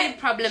 She's very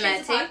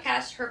problematic. She has a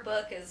podcast. Her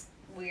book is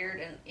weird,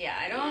 and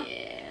I don't.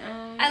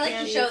 Yeah. I like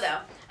the show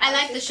though. I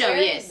like the show.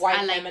 Yes,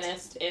 white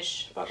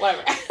feminist-ish, but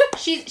whatever.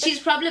 she's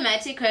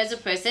problematic, her as a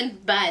person,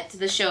 but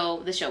the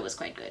show was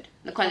quite good.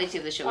 The quality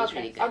of the show was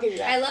really good. I'll give you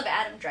that. I love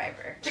Adam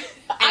Driver.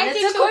 And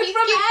it's a quote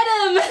from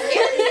Adam.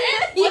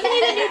 Wasn't he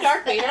the new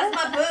Darth Vader? That's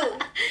my boo.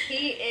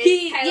 He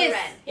is Kylo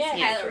Ren.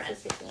 Yeah, Kylo Ren.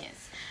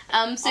 Yes.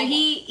 So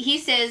he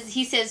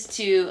says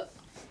to,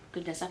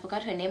 goodness, I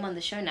forgot her name on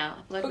the show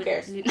now. Who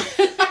cares?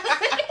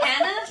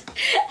 Hannah?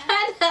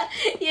 Hannah,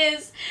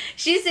 yes.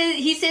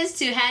 He says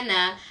to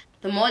Hannah,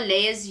 the more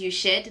layers you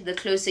shed, the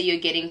closer you're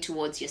getting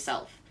towards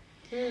yourself.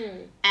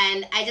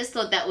 And I just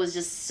thought that was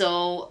just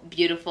so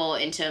beautiful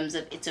in terms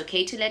of it's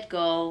okay to let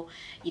go.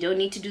 You don't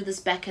need to do this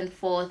back and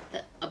forth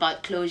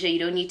about closure. You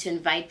don't need to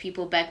invite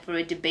people back for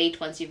a debate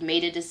once you've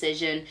made a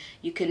decision.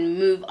 You can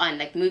move on.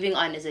 Like, moving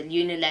on is a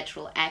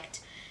unilateral act.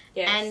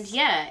 Yes. And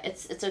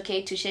it's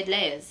okay to shed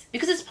layers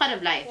because it's part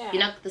of life.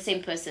 You're not the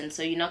same person,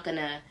 so you're not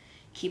gonna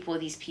keep all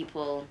these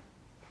people.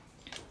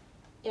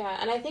 Yeah,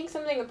 and I think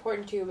something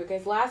important too,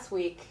 because last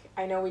week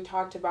I know we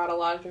talked about a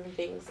lot of different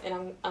things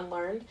in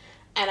Unlearned,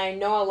 and I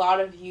know a lot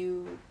of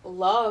you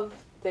love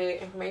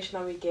the information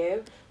that we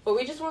give, but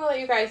we just want to let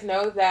you guys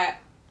know that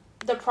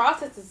the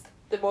process is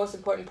the most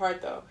important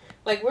part, though.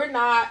 Like, we're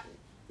not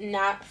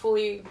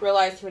fully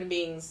realized human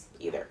beings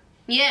either.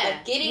 Yeah.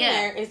 Like, getting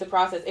there is the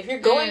process. If you're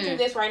going through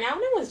this right now,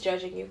 no one's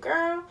judging you,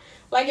 girl.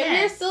 Like, if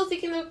you're still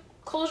seeking the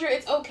closure,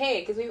 it's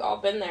okay, because we've all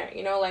been there.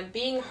 You know, like,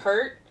 being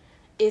hurt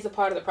is a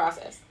part of the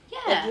process.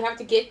 Yeah. Like, you have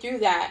to get through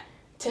that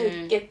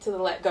to get to the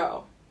let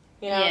go.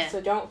 You know?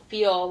 So don't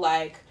feel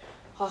like,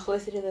 oh,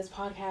 listen to this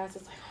podcast.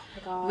 It's like,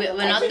 oh my God.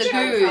 We're not the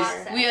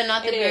gurus. We are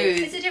not the gurus.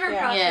 It's a different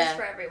process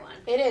for everyone.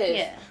 It is.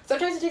 Yeah.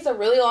 Sometimes it takes a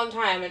really long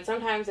time, and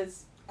sometimes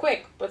it's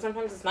quick, but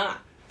sometimes it's not.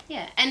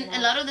 Yeah, and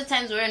a lot of the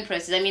times we're in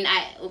process. I mean,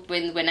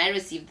 when I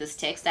received this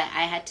text, I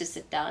had to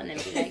sit down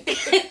and be like,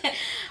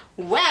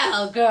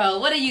 well, girl,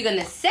 what are you going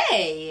to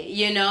say,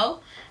 you know?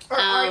 Or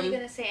are you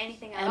going to say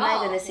anything at all? Am I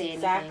going to say anything?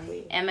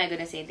 Exactly. Am I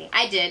going to say anything?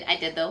 I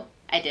did though.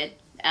 I did.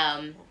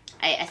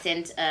 I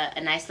sent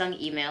a nice long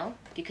email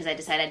because I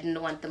decided I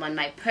didn't want them on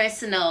my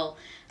personal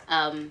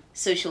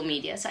social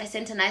media. So I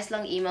sent a nice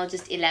long email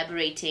just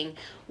elaborating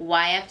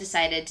why I've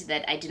decided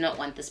that I do not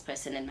want this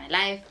person in my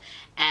life,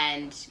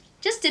 and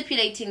just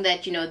stipulating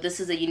that, you know, this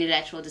is a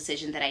unilateral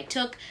decision that I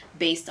took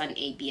based on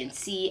A, B, and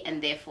C, and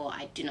therefore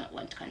I do not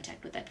want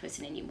contact with that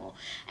person anymore.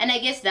 And I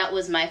guess that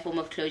was my form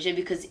of closure,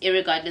 because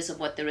irregardless of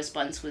what the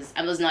response was,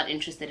 I was not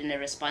interested in a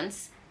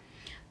response.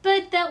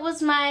 But that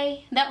was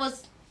okay,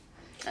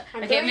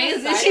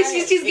 amazing.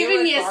 She's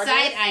giving me a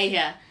side eye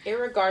here.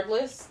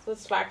 Irregardless,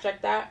 let's fact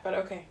check that, but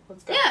okay,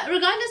 let's go. Yeah,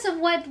 regardless of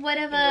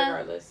whatever.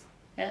 Irregardless.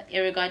 Yeah,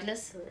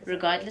 regardless. Oh,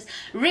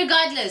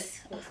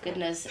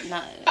 goodness,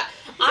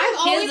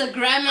 here's a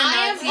grammar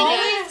Nazi,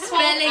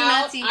 spelling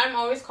Nazi. I'm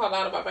always called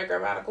out about my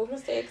grammatical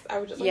mistakes. I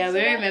would just we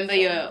remember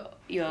your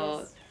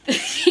your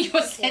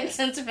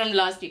sentence from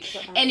last week.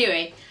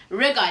 Anyway,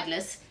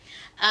 regardless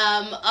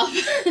of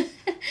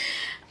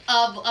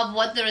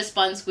what the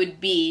response would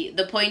be,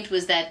 the point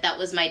was that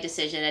was my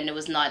decision, and it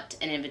was not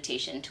an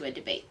invitation to a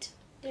debate.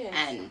 Yes.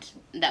 And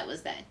that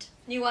was that.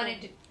 You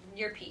wanted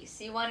your piece.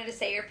 You wanted to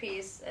say your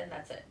piece, and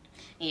that's it.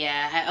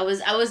 Yeah, I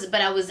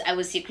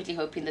was secretly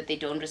hoping that they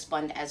don't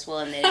respond as well,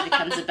 and then it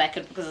becomes a back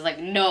and because I was like,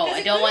 no,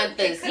 I don't want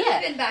this. It could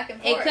have been back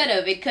and forth.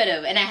 It could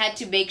have, and I had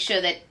to make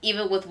sure that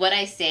even with what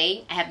I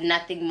say, I have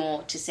nothing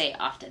more to say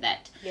after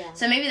that. Yeah.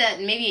 So maybe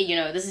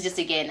this is just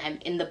again, I'm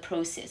in the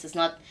process. It's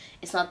not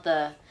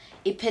the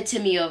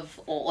epitome of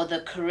or the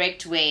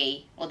correct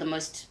way or the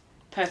most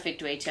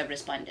perfect way to have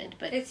responded,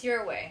 but It's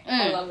your way.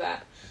 I love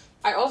that.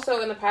 I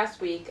also, in the past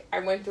week, I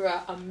went through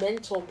a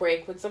mental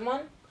break with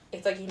someone.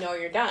 It's like,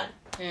 you're done.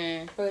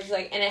 It was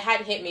like, and it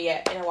hadn't hit me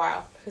yet in a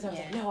while. Because I was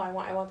like, no, I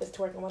want this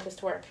to work. I want this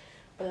to work.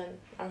 But then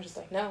I was just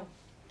like, no,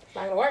 it's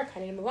not going to work. I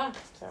need to move on.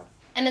 So.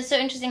 And it's so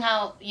interesting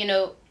how,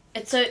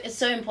 it's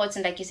so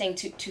important, like you're saying,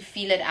 to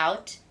feel it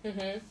out.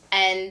 Mm-hmm.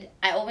 And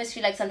I always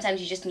feel like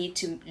sometimes you just need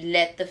to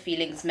let the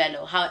feelings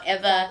mellow.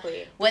 However,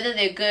 whether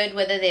they're good,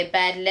 whether they're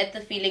bad, let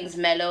the feelings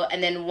mellow.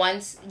 And then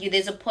once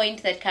there's a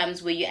point that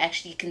comes where you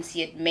actually can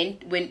see it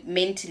when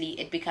mentally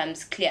it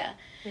becomes clear.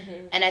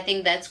 Mm-hmm. And I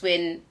think that's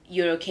when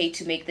you're okay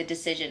to make the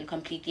decision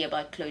completely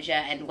about closure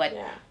and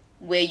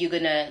where you're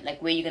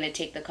gonna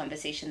take the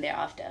conversation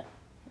thereafter.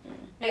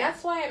 And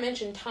that's why I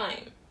mentioned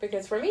time,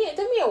 because for me it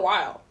took me a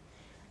while,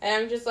 and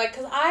I'm just like,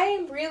 because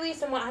I'm really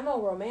I'm a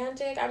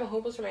romantic, I'm a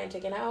hopeless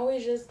romantic, and I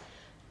always just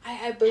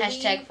I believe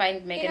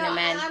 #find Megan a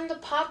man. I'm the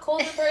pop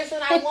culture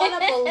person. I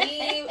want to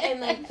believe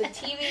in like the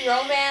TV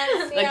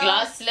romance, the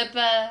glass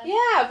slipper.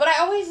 Yeah, but I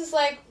always just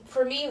like,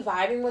 for me,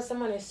 vibing with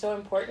someone is so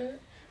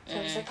important. So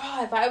I'm just like,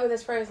 I vibe with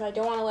this person. I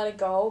don't want to let it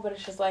go, but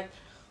it's just like,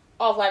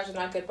 all vibes are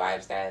not good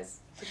vibes, guys.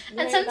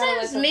 And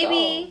sometimes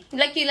maybe,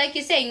 like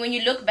you're saying, when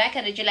you look back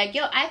at it, you're like,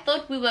 yo, I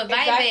thought we were vibing.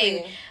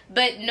 Exactly.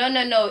 But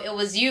no, it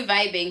was you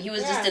vibing. He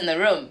was just in the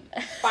room.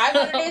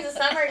 500 Days of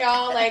Summer,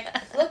 y'all. Like,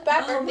 look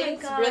back on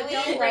things really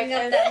don't bring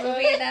up that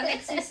movie. That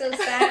makes me so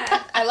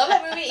sad. I love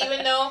that movie,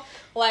 even though,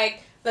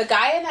 like, the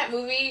guy in that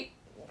movie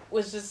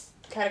was just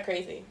kind of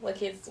crazy. Like,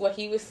 what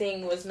he was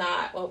seeing was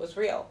not what was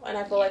real. And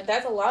I feel like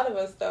that's a lot of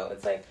us, though.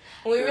 It's like,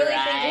 when we really think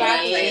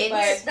back,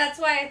 like, that's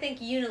why I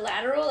think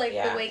unilateral, like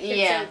the way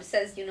Kip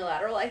says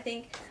unilateral, I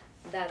think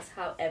that's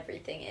how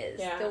everything is.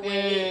 Yeah. The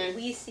way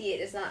we see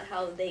it is not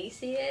how they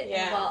see it.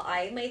 Yeah. And while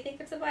I may think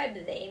it's a vibe,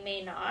 they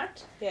may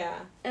not. Yeah.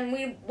 And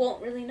we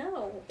won't really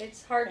know.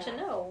 It's hard to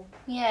know.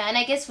 Yeah, and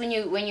I guess when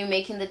you're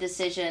making the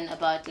decision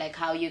about like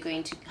how you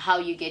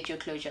get your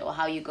closure or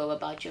how you go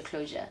about your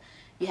closure,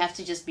 you have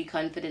to just be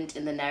confident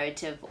in the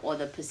narrative or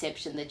the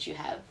perception that you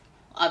have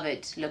of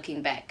it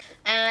looking back.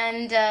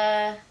 And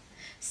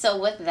so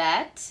with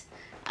that,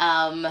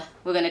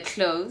 we're gonna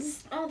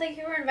close. Oh, thank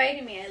you for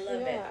inviting me. I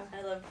love it.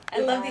 I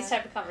love these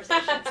type of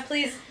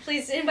conversations.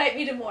 Please invite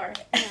me to more.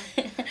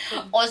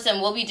 Awesome.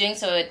 We'll be doing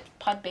so at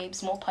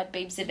more Pod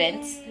Babes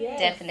events.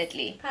 Yes.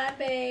 Definitely. Pod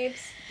Babes.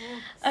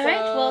 All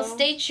right. Well,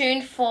 stay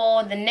tuned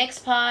for the next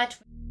part.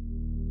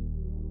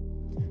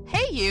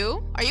 Hey,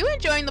 you! Are you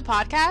enjoying the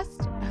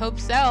podcast? I hope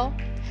so.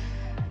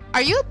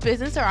 Are you a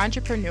business or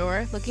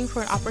entrepreneur looking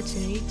for an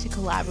opportunity to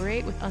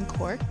collaborate with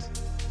Uncorked?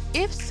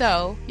 If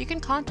so, you can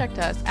contact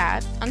us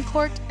at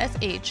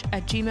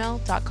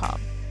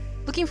uncorkedsh@gmail.com.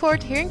 Looking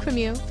forward to hearing from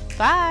you.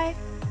 Bye!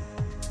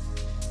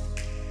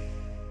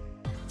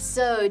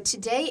 So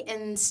today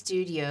in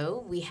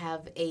studio, we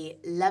have a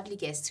lovely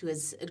guest who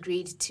has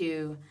agreed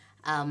to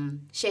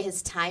share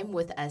his time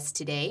with us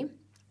today.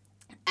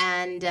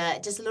 And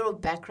just a little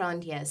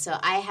background here. So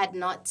I had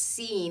not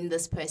seen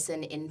this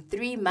person in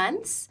 3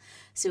 months.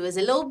 So it was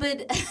a little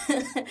bit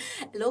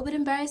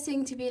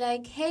embarrassing to be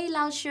like, hey,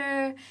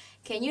 Laoshi,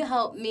 can you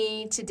help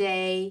me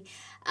today?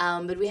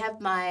 But we have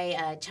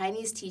my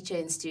Chinese teacher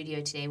in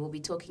studio today. We'll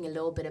be talking a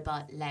little bit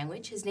about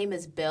language. His name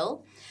is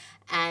Bill.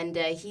 And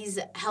he's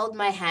held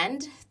my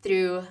hand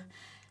through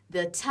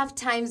the tough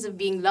times of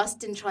being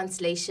lost in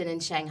translation in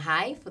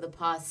Shanghai for the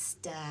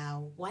past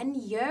 1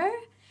 year.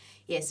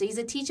 Yeah, so he's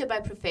a teacher by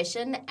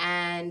profession,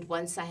 and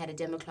once I had a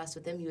demo class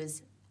with him, he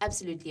was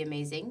absolutely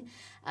amazing.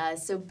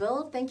 So,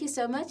 Bill, thank you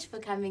so much for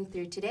coming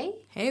through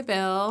today. Hey,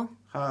 Bill.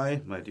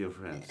 Hi, my dear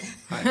friends.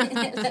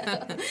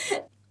 Hi.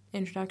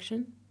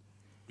 Introduction?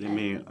 You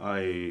mean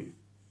I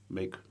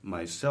make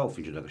myself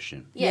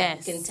introduction? Yeah,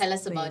 Yes, you can tell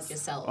us please. about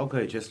yourself.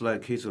 Okay, just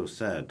like Kiso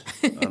said,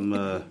 I'm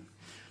a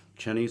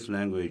Chinese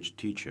language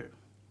teacher.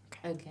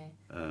 Okay.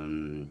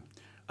 I'm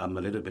a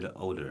little bit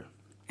older.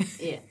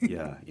 Yeah.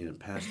 Yeah, in the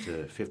past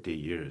 50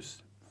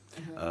 years,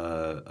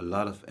 a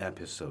lot of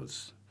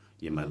episodes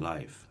in my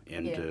life.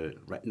 And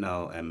right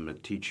now I'm a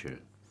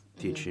teacher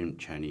teaching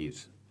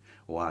Chinese.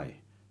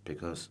 Why?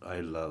 Because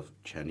I love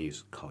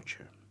Chinese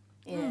culture.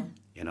 Yeah.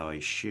 And I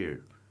share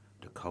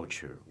the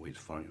culture with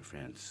foreign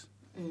friends.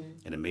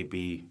 And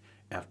maybe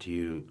after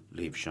you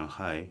leave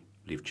Shanghai,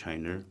 leave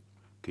China,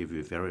 give you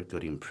a very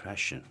good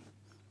impression.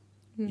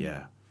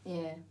 Yeah.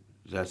 Yeah.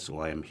 That's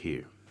why I'm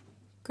here.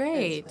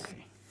 Great.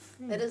 Okay.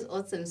 That is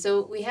awesome.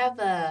 So we have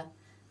the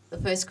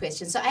first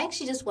question. So I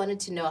actually just wanted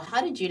to know, how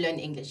did you learn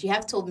English? You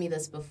have told me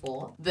this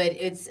before, but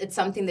it's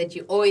something that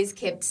you always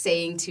kept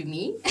saying to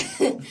me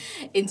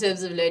in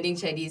terms of learning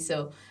Chinese.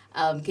 So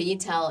can you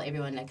tell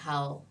everyone like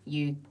how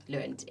you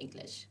learned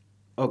English?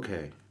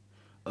 Okay.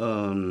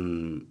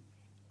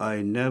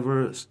 I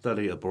never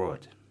study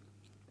abroad.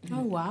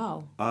 Oh,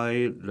 wow.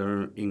 I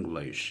learn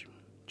English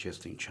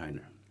just in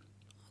China.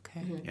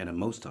 Okay. And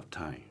most of the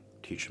time,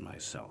 teach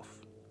myself.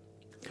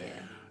 Yeah.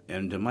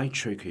 And my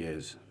trick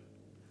is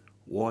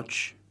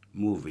watch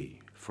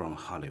movie from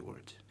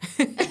Hollywood.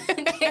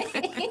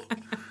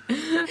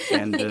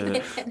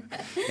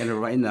 and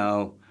right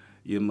now,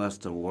 you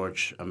must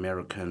watch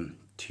American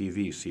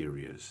TV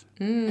series.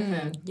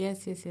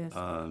 Yes, yes, yes.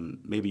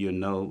 Maybe you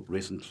know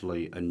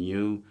recently a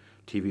new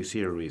TV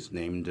series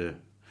named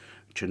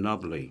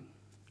Chernobyl.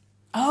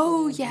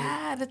 Oh,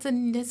 yeah. That's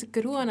a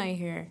good one, I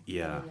hear.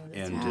 Yeah,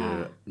 and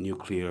Yeah.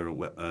 nuclear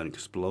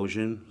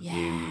explosion Yeah.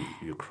 in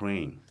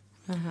Ukraine.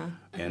 Uh-huh.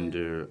 And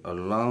a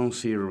long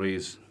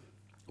series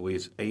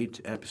with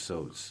 8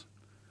 episodes.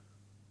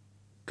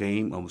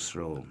 Game of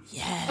Thrones.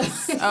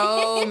 Yes.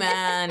 Oh,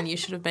 man. You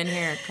should have been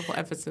here a couple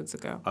episodes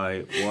ago.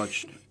 I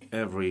watched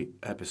every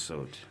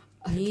episode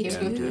Me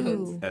and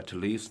too. at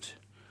least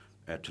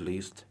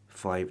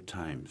 5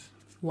 times.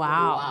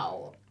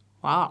 Wow.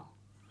 Wow.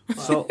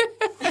 So,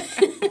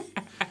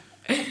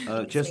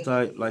 just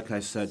like I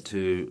said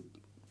to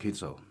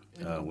Kizo,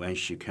 when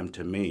she came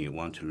to me,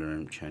 want to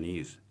learn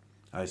Chinese,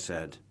 I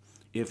said,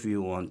 if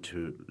you want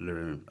to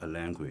learn a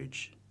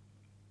language,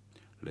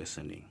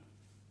 listening.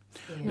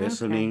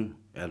 Listening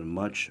as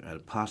much as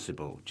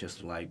possible,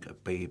 just like a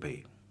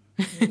baby.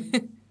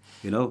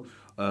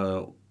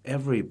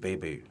 Every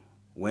baby,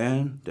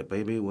 when the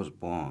baby was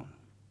born,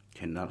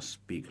 cannot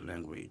speak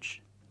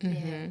language.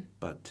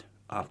 But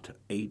after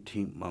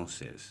 18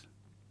 months,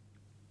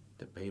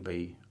 the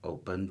baby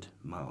opened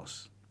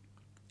mouth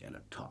and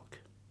talk,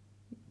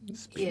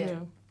 speak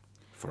Yeah.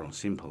 from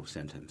simple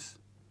sentence.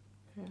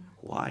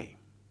 Why?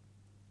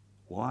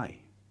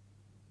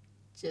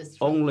 Just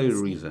from Only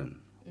listening.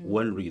 reason,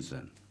 one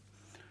reason,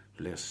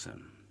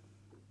 listen.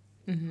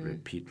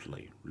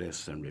 Repeatedly,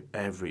 listen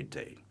every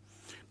day.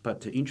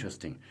 But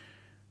interesting,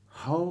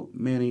 how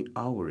many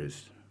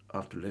hours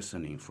after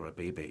listening for a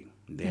baby,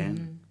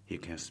 then he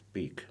can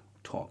speak,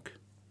 talk?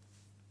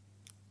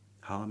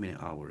 How many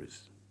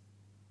hours?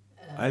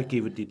 I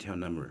give a detailed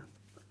number.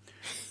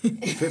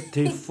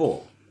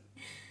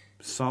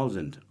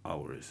 54,000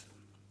 hours.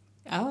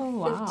 Oh,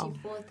 wow.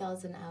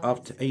 54,000 hours.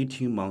 After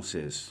 18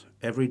 months,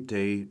 every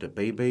day the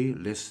baby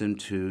listened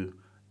to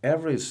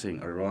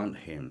everything around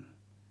him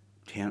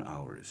 10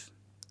 hours.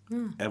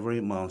 Every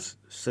month,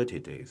 30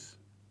 days.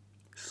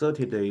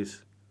 30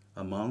 days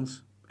a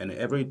month, and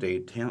every day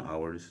 10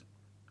 hours,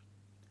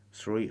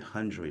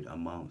 300 a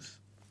month,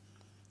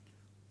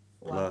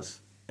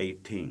 plus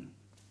 18.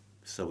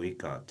 So we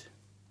got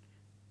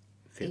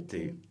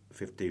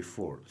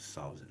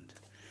 54,000.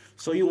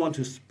 So you want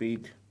to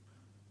speak,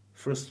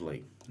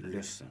 firstly,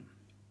 listen.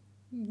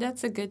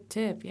 That's a good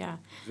tip, yeah.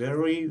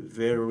 Very,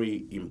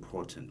 very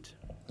important.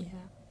 Yeah.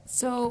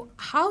 So,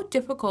 how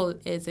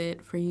difficult is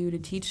it for you to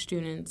teach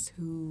students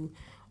who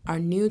are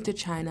new to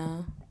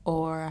China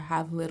or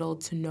have little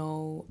to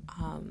no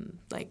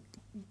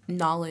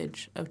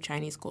knowledge of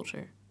Chinese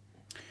culture?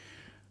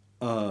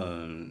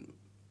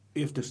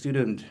 If the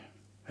student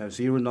has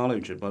zero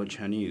knowledge about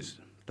Chinese,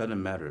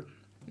 doesn't matter.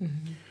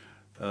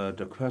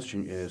 The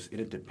question is,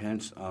 it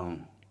depends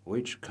on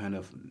which kind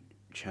of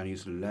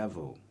Chinese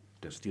level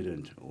the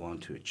student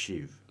want to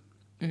achieve.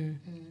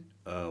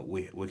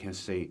 We can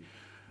say,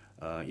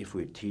 if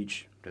we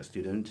teach the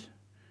student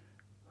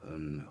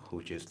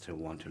who just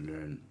want to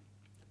learn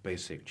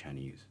basic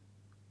Chinese,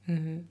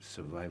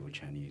 survival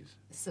Chinese,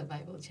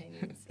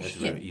 that's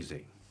very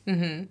easy.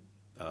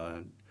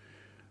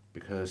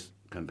 Because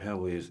compared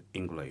with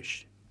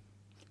English,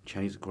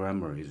 Chinese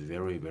grammar is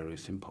very, very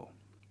simple.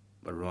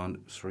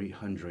 Around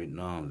 300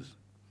 nouns,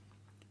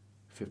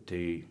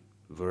 50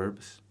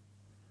 verbs,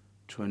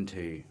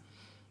 20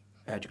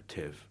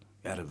 adjective,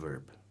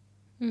 adverb,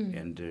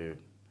 and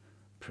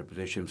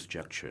preposition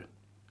structure.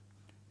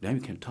 Then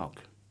we can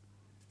talk.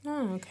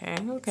 Oh, okay.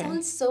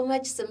 Sounds so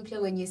much simpler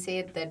when you say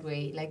it that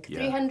way. Like Yeah.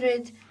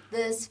 300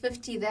 this,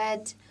 50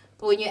 that.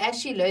 But when you're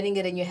actually learning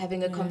it and you're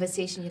having a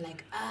conversation, you're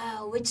like,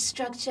 which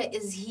structure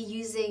is he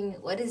using?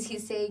 What is he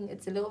saying?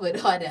 It's a little bit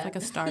harder. It's like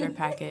a starter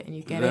packet, and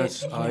you get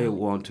That's it. I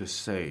want to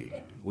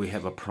say. We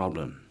have a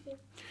problem.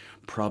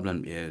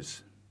 Problem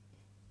is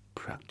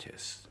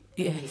practice.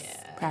 Yes,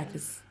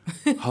 practice.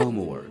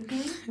 Homework.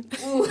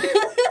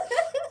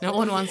 No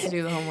one wants to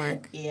do the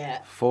homework.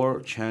 Yeah.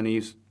 For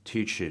Chinese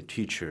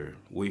teacher,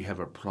 we have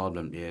a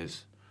problem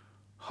is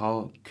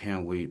how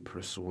can we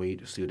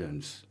persuade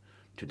students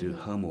to do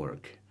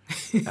homework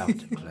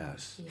after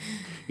class?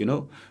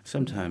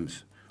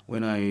 Sometimes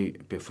when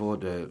before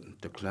the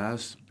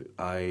class,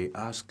 I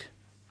ask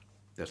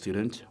the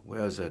student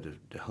whether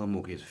the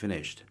homework is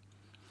finished.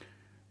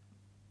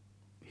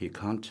 He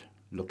can't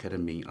look at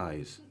me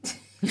eyes.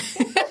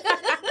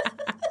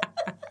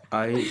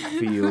 I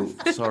feel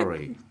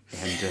sorry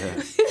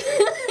and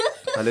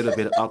a little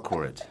bit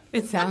awkward.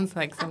 It sounds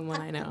like someone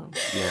I know.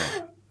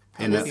 Yeah.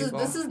 And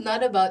this is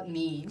not about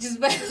me, just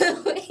by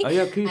the way. Oh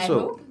yeah, okay,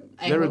 so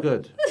very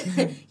good.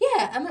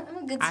 Yeah, I'm a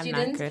good I'm not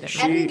student. good at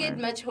I don't She- get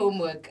much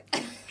homework.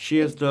 She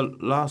is the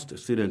last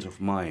student of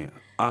mine.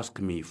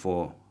 Ask me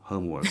for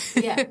homework.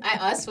 Yeah,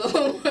 I asked for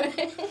homework.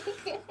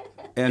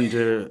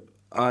 And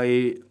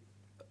I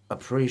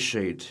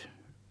appreciate.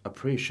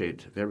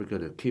 Very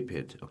good. Keep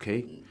it,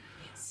 okay?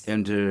 Yes.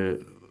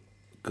 And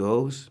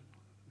girls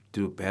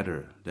do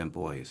better than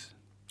boys.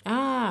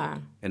 Ah.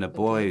 And the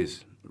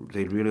boys,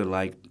 they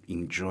really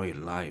enjoy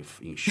life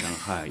in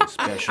Shanghai,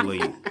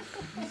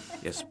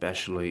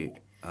 especially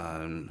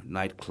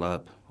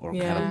nightclub or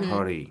kind of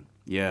party.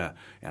 Yeah,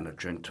 and I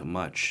drink too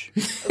much.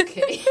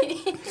 Okay.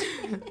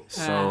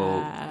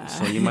 So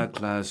in my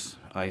class,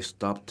 I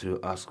stopped to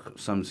ask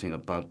something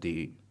about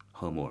the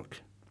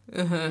homework.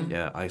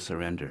 Yeah, I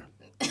surrender.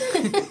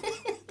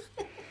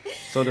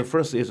 So the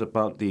first is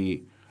about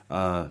the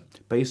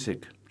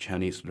basic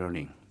Chinese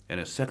learning,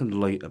 and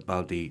secondly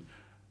about the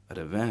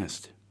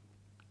advanced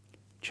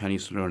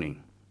Chinese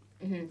learning.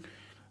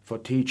 For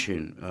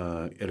teaching,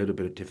 a little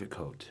bit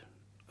difficult.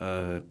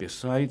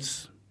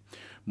 Besides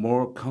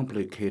more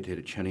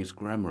complicated Chinese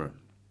grammar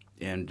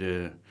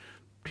and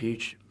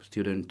teach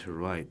student to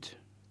write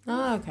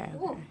Oh, okay.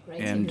 Oh,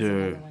 writing and is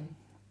another one.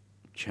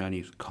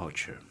 Chinese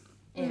culture.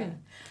 Yeah.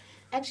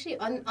 Actually,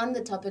 on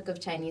the topic of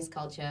Chinese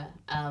culture,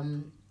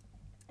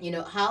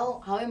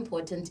 how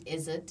important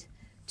is it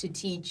to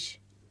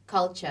teach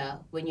culture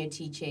when you're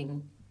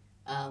teaching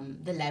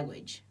the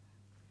language?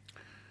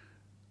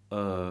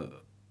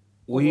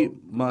 We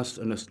must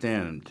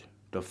understand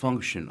the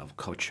function of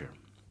culture.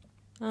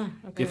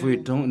 Okay. If we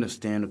don't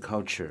understand the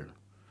culture,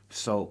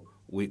 so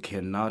we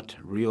cannot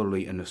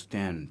really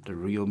understand the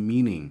real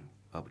meaning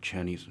of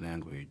Chinese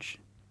language.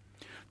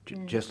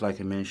 Just like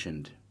I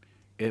mentioned,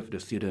 if the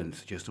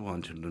students just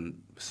want to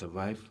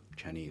survive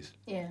Chinese,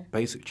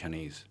 basic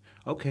Chinese,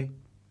 okay.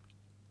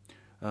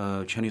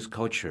 Chinese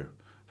culture,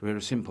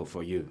 very simple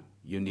for you.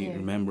 You need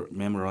to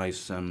memorize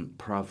some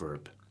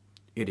proverb,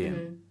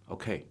 idiom,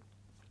 okay.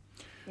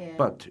 Yeah.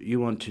 But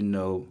you want to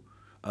know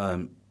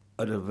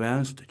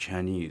advanced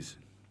Chinese,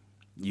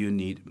 you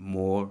need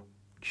more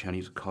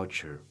Chinese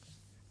culture,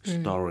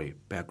 story,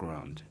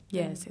 background.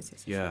 Yes.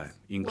 Yeah,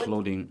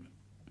 including.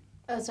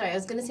 Oh, sorry. I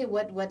was gonna say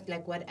what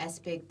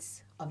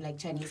aspects of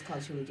Chinese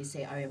culture would you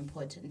say are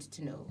important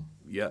to know?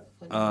 Yeah.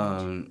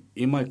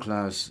 In my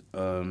class,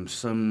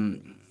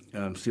 some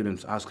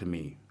students ask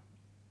me,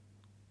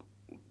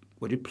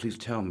 would you please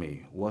tell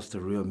me what's the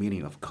real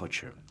meaning of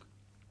culture?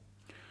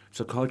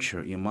 So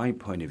culture, in my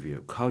point of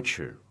view,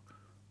 culture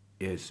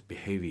is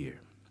behavior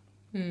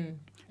and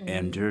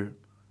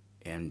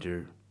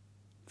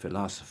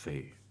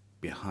philosophy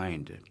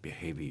behind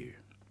behavior.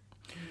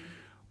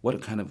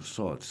 What kind of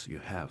thoughts you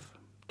have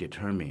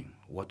determine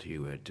what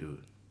you will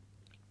do.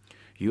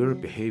 Your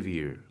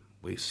behavior,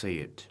 we say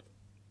it,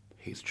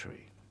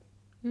 history.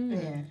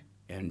 Yeah.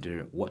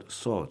 And what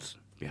thoughts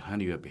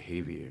behind your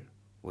behavior,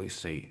 we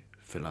say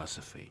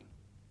philosophy.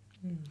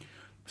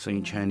 So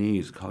in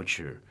Chinese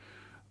culture,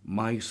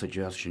 my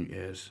suggestion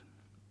is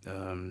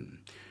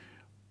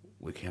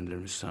we can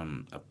learn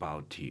some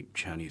about the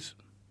Chinese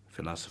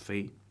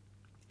philosophy,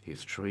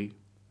 history,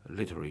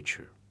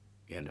 literature,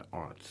 and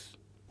arts.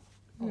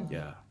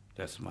 Yeah,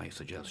 that's my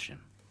suggestion.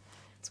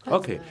 It's quite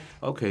Okay,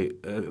 good. okay.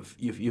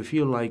 If you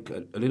feel like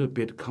a little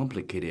bit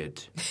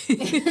complicated,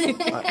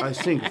 I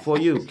think for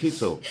you,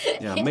 Kiso,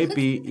 yeah,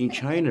 maybe in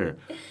China,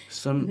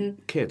 some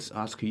kids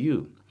ask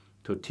you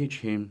to teach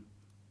him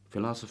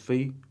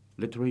philosophy,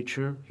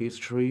 literature,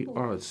 history,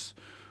 arts,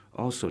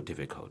 also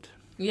difficult.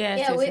 Yes.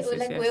 Yeah, yes,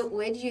 yes, yes.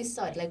 where do you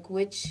start?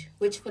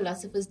 Which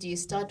philosophers do you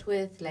start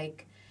with?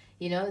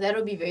 That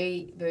would be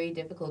very, very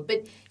difficult.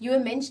 But you were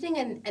mentioning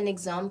an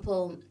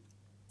example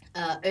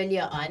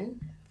earlier on.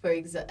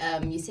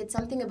 You said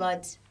something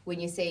about when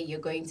you say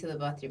you're going to the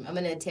bathroom. I'm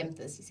going to attempt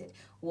this. You said,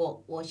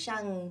 我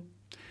上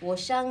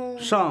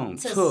上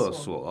厕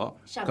所,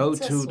 go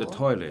to the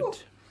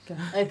toilet.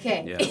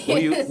 Okay. Yeah,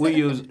 we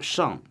use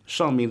上.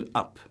 上 means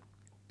up.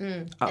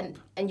 Up.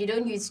 And you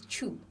don't use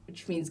去,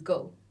 which means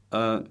go.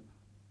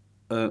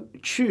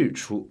 去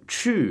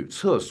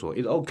厕所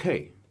is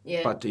okay,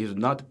 Yeah. but it's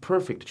not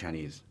perfect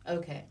Chinese.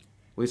 Okay.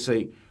 We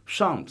say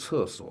上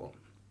厕所.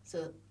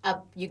 So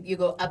up, you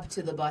go up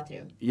to the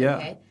bathroom. Yeah,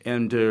 Okay.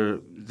 and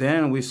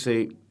then we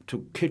say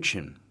to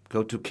kitchen,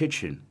 go to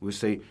kitchen. We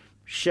say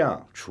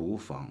下厨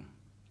房.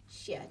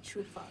 下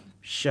厨房.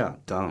 下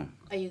down.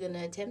 Are you going to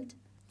attempt?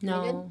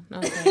 No,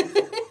 okay.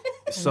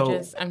 So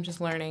I'm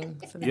just learning.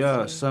 So that's yeah,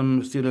 fine.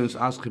 some students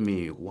ask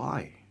me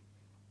why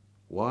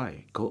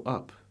go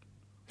up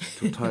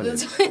to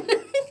toilet.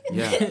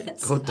 Yeah,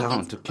 go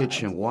down to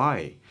kitchen.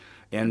 Why?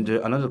 And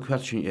another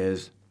question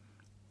is,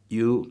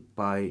 you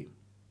buy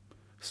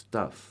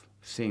stuff,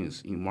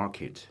 things in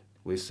market.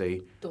 We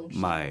say 东西.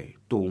 买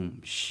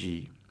东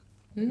西.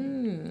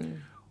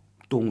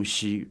 东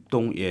西,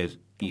 东 is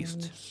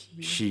east,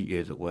 西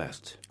is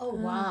west. Oh,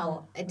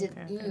 wow. I did.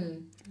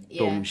 Okay.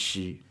 Yeah. 东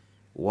西.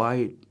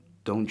 Why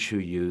don't you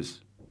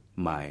use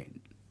买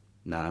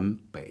南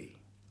北?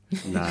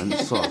 南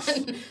south,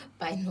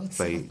 By notes.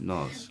 北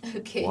north.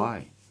 Okay.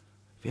 Why?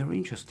 Very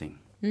interesting.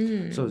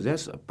 So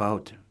that's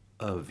about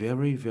a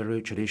very,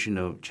 very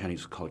traditional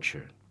Chinese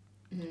culture.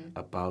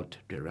 about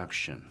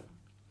direction.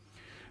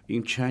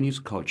 In Chinese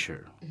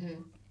culture,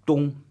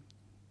 Dong,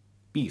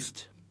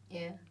 east,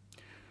 Yeah.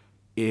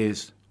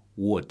 is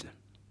wood.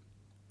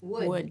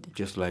 Wood.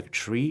 Just like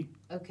tree,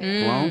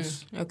 Okay.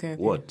 plants, Okay.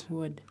 wood.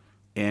 Wood.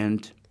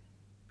 And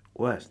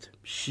west,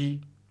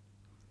 Xi,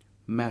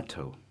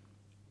 metal.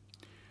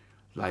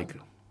 Like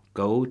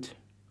gold,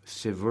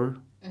 silver,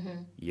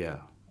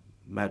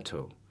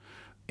 metal.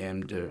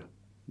 And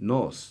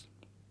north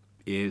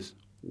is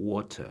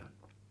water.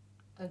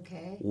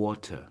 Okay.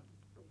 Water.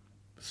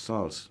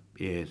 South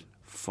is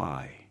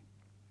fire.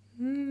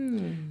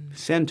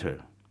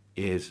 Center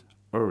is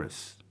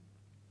earth.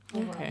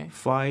 Okay.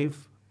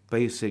 5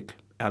 basic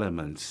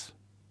elements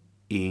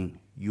in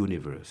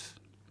universe.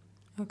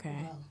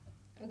 Okay. Wow.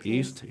 Okay.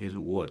 East is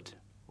wood,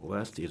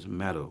 west is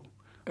metal,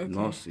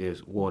 north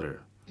is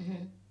water,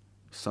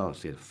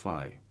 south is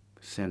fire,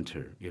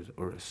 center is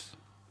earth.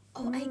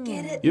 Oh, I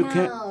get it You now.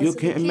 can you So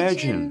can the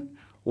imagine kitchen-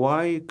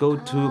 why go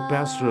to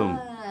bathroom,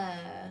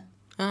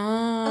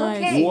 Ah,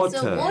 Okay, Water.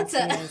 so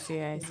water. I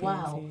see, I see.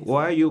 Wow.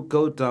 why you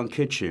go down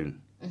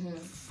kitchen,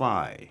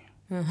 fire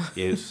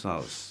is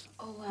south,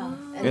 Oh wow.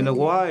 and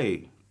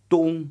why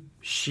Dong,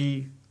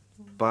 Xi,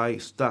 buy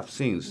stuff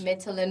things.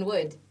 Metal and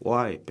wood.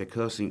 Why?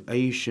 Because in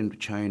ancient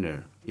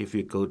China, if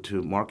you go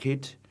to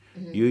market,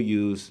 you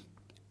use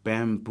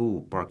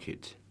bamboo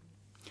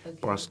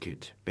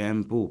basket,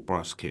 bamboo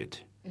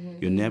basket.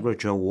 You never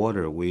draw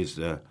water with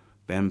a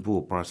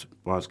bamboo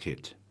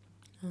basket.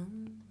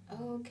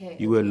 Okay.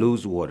 You will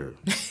lose water.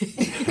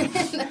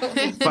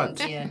 But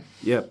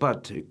yeah.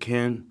 but you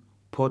can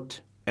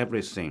put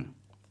everything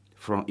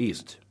from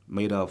east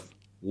made of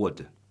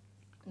wood,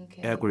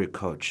 Okay.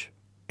 agriculture,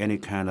 any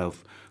kind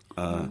of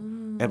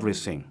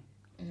everything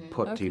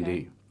put in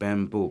the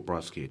bamboo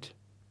basket.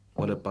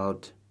 What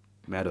about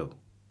metal?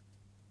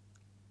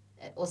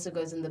 It also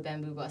goes in the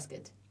bamboo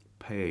basket.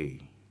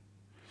 Pay.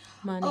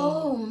 Money.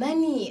 Oh,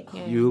 money.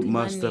 Yeah, You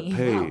must money.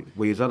 pay. Wow.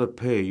 Without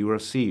pay, you are a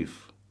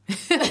thief.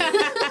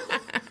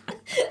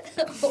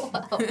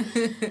 Wow.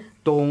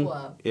 Dong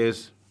Wow.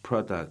 is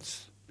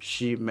products.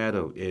 Xi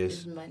metal Is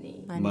is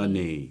money.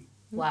 money.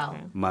 Wow.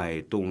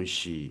 买东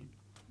西.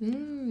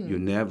 You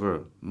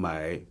never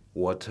买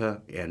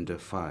water and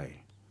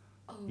fire.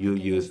 Oh, You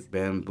my use goodness.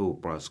 bamboo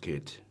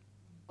basket.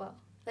 Wow.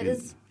 That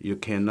is. You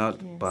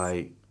cannot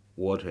buy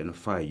water and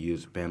fire.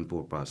 Use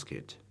bamboo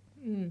basket.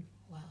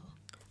 Wow.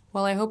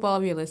 Well, I hope all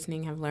of you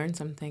listening have learned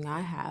something. I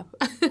have.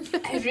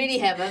 I really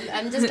have.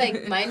 I'm just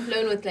like mind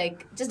blown with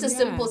like just a Yeah.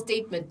 simple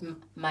statement.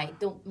 买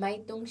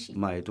东西.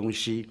买东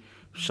西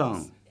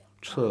上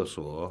厕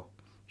所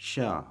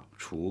下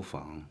厨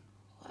房.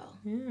 Wow.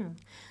 Yeah.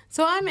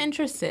 So I'm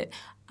interested.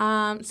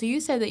 So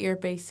you said that you're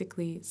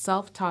basically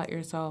self-taught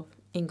yourself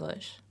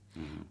English.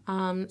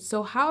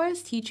 So how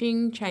is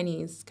teaching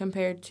Chinese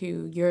compared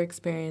to your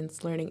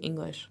experience learning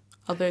English,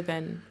 other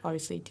than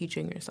obviously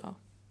teaching yourself?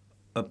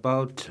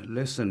 About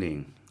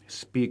listening,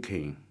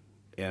 speaking,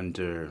 and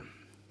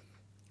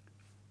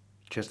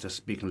just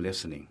speaking,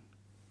 listening.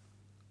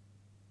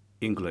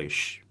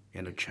 English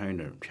and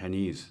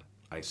Chinese,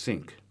 I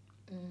think.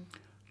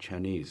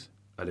 Chinese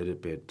a little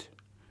bit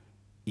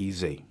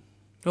easy.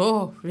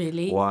 Oh,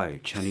 really? Why?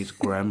 Chinese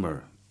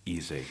grammar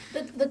easy.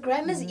 The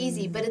grammar's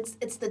easy, but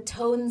it's the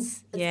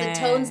tones. It's Yeah. the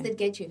tones that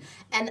get you.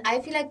 And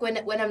I feel like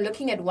when I'm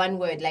looking at one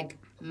word, like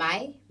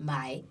my,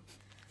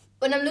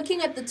 when I'm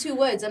looking at the two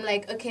words, I'm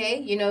like, okay,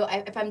 you know,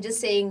 if I'm just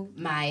saying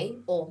my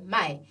or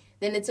my,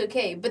 then it's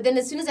okay. But then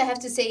as soon as I have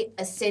to say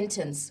a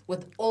sentence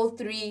with all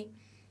three,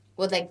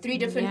 with like 3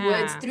 different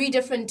words, Yeah. 3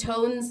 different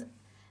tones,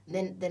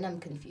 then I'm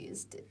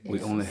confused.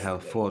 We only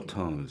have 4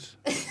 tones.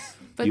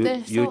 But You- they're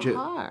you so ju-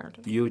 hard.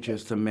 You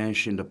just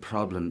mentioned the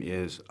problem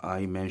is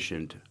I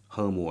mentioned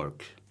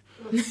homework,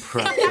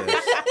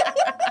 practice.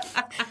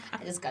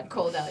 I just got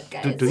called out,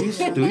 guys. Do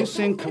you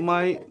think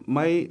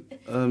my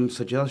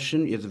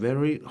suggestion is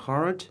very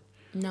hard?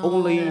 No.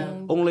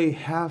 Only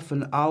half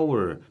an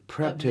hour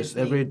practice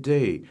Obviously. every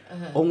day.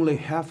 Only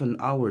half an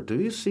hour. Do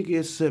you think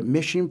it's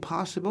mission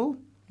possible?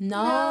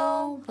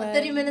 No, but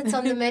 30 minutes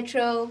on the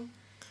metro,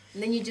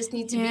 and then you just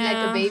need to be like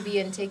a Yeah. baby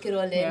and take it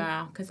all in.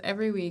 yeah, because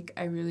every week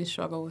I really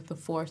struggle with the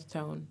 4th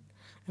tone,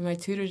 and my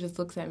tutor just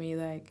looks at me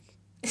like,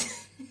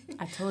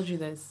 "I told you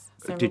this."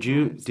 several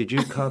times." Did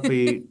you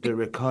copy the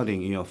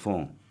recording in your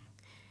phone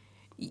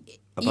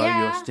about your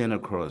Yeah. Stand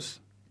Across?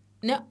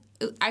 No,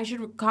 I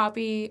should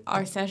copy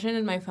our session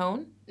in my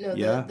phone. No,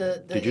 Yeah.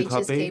 the Did you HSK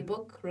copy?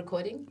 book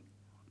recording.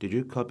 Did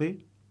you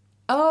copy?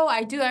 Oh,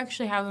 I do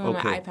actually have them on my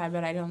Okay. iPad,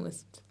 but I don't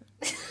listen to them.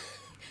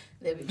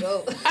 There we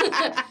go.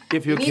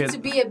 If you you need can, to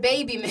be a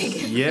baby,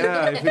 Megan.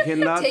 yeah. If you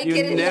cannot, Take it you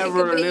in like a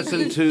never baby.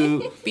 listen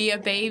to. Be a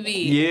baby.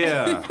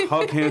 Yeah.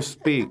 How can you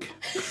speak?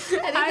 I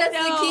think that's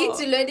the know. key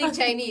to learning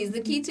Chinese.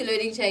 The key to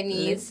learning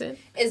Chinese Listen.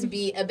 is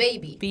be a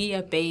baby Be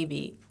a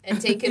baby.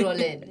 and take it all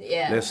in.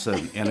 Yeah.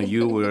 Listen, and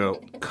you will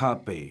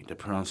copy the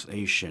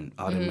pronunciation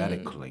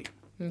automatically.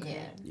 Yeah.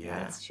 Yeah.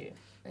 That's true.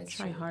 That's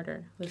Try true.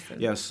 harder. Listen.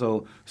 Yeah,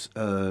 so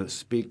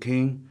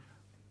speaking,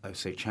 I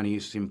say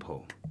Chinese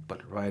simple, but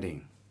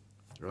writing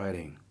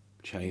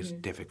Chinese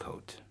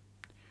difficult.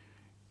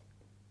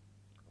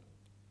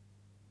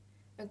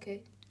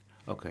 Okay.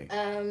 Okay.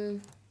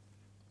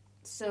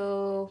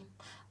 So,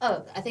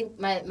 I think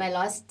my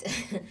last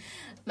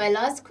my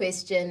last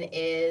question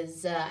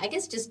is, I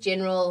guess, just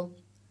general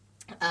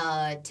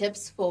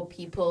tips for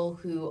people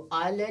who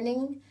are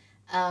learning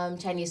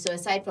Chinese. So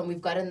aside from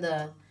we've gotten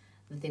the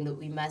thing that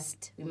we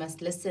must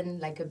listen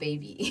like a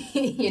baby,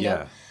 you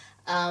know.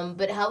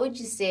 But how would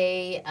you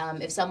say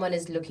if someone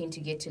is looking to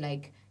get to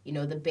like, you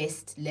know, the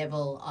best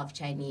level of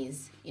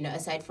Chinese, you know,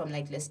 aside from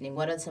like listening,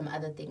 what are some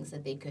other things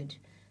that they could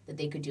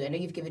do? I know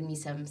you've given me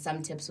some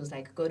tips, was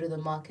like go to the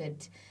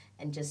market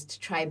and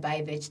just try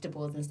buy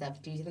vegetables and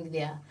stuff. Do you think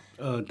there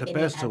are the any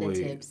best other way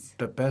tips?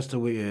 the best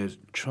way is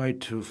try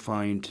to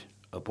find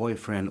a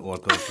boyfriend or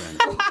girlfriend.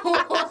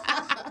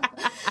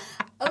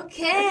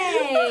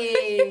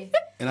 Okay.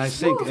 And I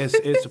think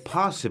it's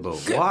possible.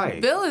 Why?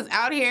 Bill is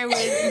out here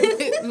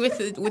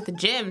with the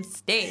gym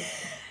stay.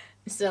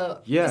 So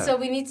Yeah. So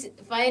we need to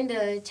find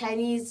a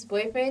Chinese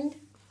boyfriend.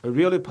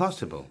 Really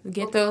possible.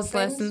 Get those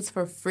lessons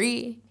for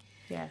free.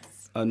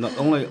 Yes. Not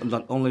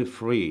only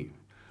free.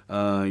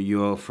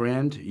 Your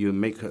friend,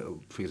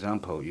 for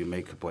example, you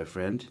make a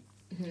boyfriend.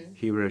 Mm-hmm.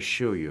 He will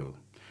show you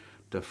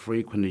the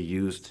frequently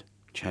used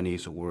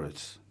Chinese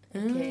words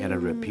Okay.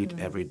 and repeat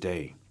every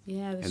day.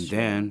 Yeah, that's And true.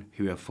 then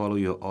he will follow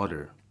your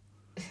order.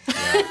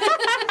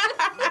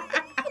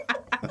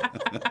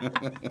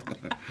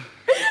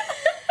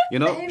 You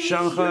know,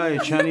 Shanghai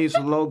Chinese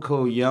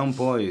local young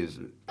boys,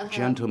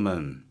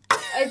 gentlemen.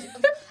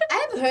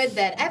 I've heard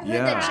that. I've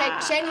heard Yeah.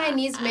 that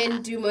Shanghainese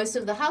men do most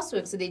of the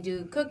housework. So they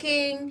do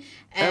cooking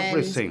and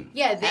Everything.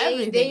 Yeah, they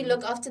Everything.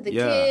 look after the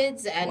Yeah.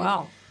 kids and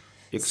Wow.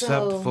 Except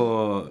So-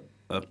 for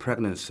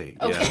pregnancy.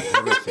 Okay. Yeah,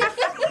 everything.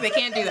 They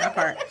can't do that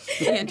part.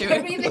 They can't do it.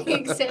 everything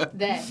except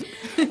that.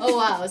 Oh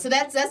wow! So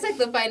that's like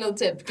the final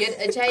tip: get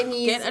a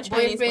Chinese,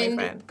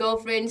 boyfriend,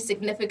 girlfriend,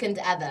 significant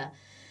other.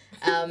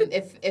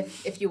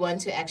 If you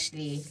want to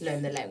actually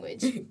learn the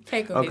language.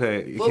 Take away. Okay.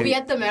 you We'll can- be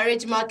at the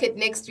marriage market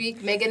next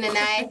week, Megan and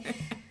I.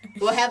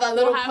 We'll have our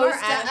little We'll have our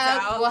poster ads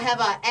up. out. We'll have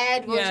our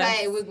ad. We'll Yes.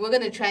 try. We're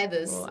gonna try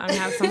this. Well, I'm gonna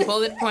have some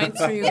bullet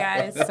points for you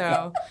guys,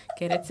 so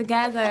get it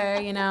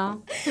together, you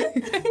know.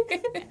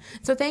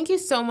 So thank you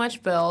so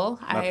much, Bill.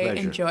 My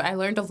pleasure. I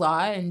learned a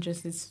lot in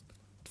just this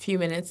few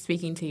minutes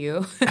speaking to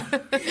you.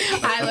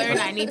 I learned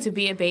I need to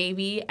be a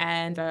baby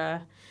and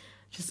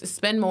just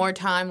spend more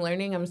time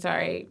learning. I'm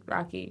sorry,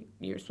 Rocky,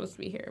 you're supposed to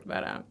be here,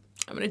 but I'm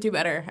gonna do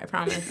better. I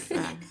promise.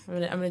 I'm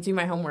gonna do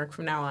my homework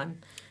from now on.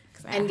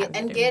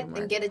 And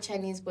get a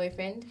Chinese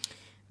boyfriend.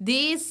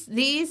 These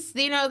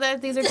you know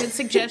that these are good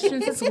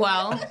suggestions as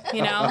well,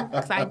 you know,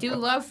 because I do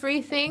love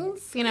free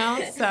things, you know,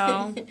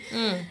 so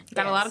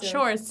got a lot of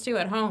chores too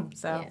at home.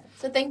 So Yeah.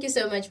 So thank you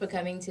so much for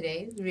coming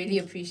today. Really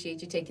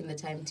appreciate you taking the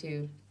time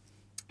to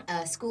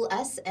school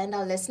us and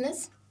our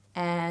listeners.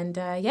 and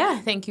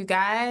thank you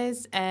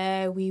guys.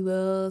 We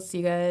will see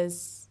you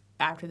guys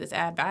after this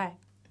ad. Bye.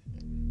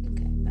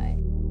 Okay, bye.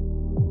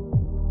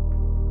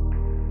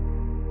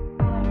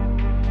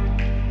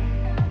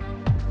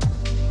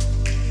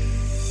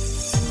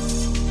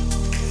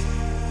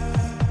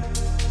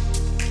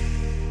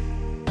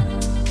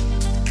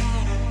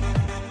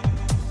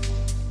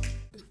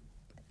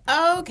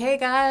 Okay,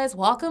 guys,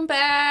 welcome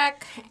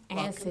back.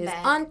 This is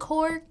back.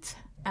 Uncorked.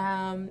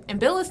 And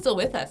Bill is still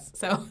with us,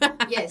 so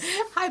Yes.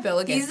 Hi, Bill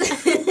again.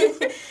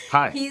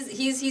 Hi.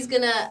 He's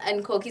gonna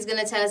uncork. He's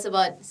gonna tell us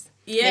about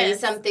maybe Yes.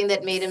 something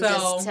that made him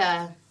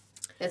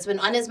that's been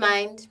on his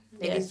mind.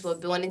 Maybe Yes. he's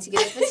been wanting to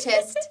get off his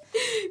chest.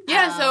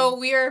 So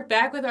we are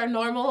back with our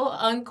normal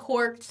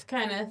uncorked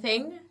kind of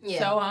thing. Yeah.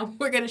 So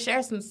we're gonna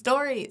share some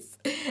stories.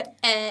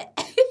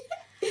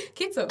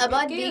 Kitso,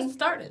 About get being- us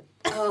started.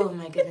 Oh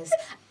my goodness.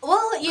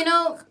 Well, you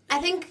know, I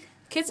think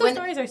Kitso when-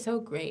 stories are so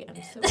great. I'm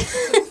so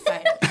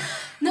excited.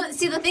 no.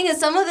 See, the thing is,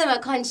 some of them I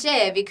can't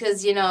share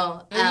because you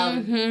know,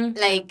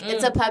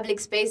 it's a public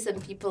space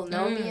and people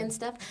know me and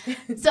stuff.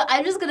 So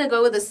I'm just gonna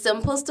go with a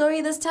simple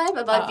story this time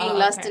about being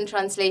lost okay. in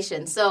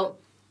translation. So.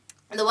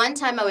 The one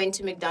time I went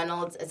to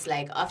McDonald's, it's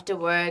like after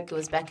work, it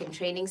was back in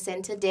training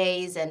center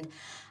days, and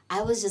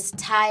I was just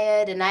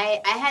tired, and I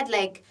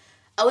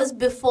was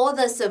before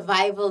the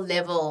survival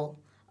level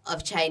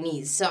of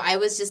Chinese. So I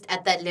was just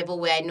at that level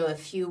where I know a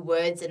few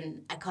words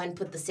and I can't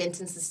put the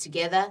sentences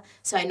together.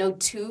 So I know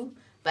two,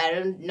 but I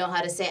don't know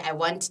how to say I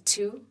want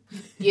to,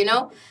 you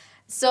know?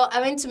 So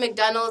I went to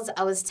McDonald's,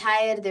 I was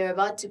tired, they were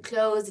about to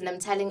close, and I'm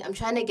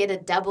trying to get a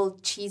double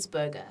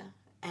cheeseburger.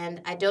 And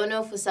I don't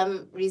know for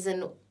some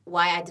reason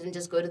why I didn't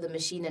just go to the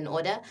machine and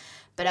order.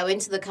 But I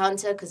went to the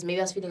counter because maybe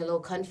I was feeling a little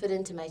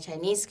confident in my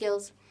Chinese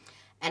skills.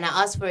 And I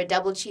asked for a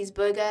double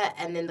cheeseburger.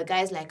 And then the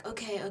guy's like,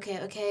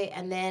 okay.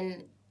 And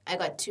then I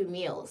got 2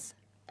 meals.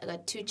 I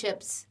got 2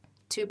 chips,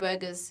 2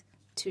 burgers,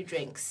 2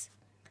 drinks.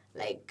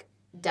 Like,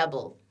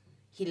 double.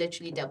 He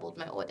literally doubled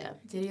my order.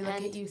 Did he look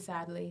And- at you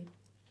sadly?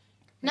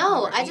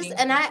 No, were I just, eating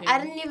and for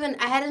two.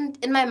 I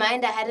hadn't, in my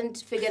mind, I hadn't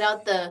figured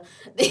out the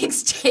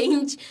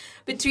exchange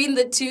between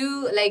the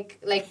two, like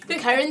the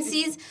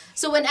currencies.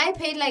 So when I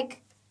paid, I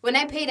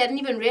didn't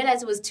even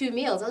realize it was 2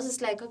 meals. I was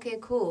just like, okay,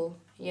 cool.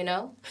 you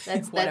know?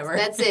 That's Whatever.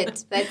 That's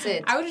it. That's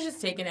it. I would have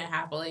just taken it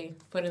happily,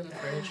 put it in the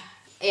fridge.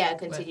 Yeah, I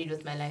continued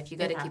with my life. You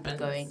got to keep it happens.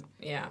 going.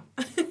 Yeah.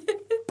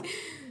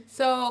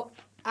 So,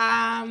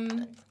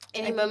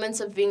 Any moments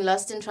of being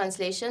lost in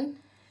translation?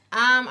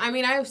 I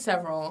mean, I have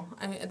several.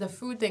 The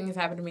food thing has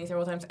happened to me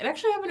several times. It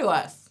actually happened to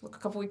us a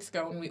couple weeks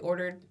ago when we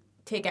ordered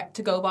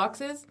to-go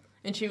boxes,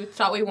 and she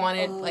thought we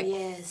wanted,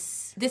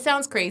 yes. This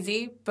sounds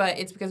crazy, but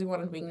it's because we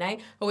wanted wing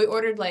night. But we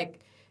ordered,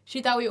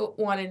 she thought we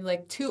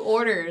wanted, 2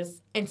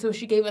 orders, and so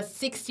she gave us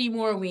 60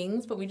 more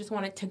wings, but we just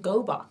wanted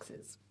to-go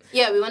boxes.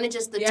 Yeah, we wanted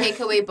just the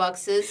takeaway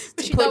boxes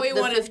to She put thought we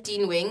the wanted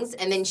 15 wings,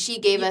 and then she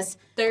gave us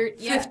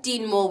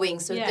 15 more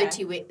wings, so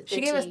 30 wings.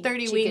 She gave us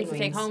 30 wings to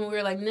take home, and we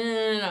were like,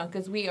 no,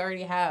 because we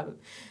already have.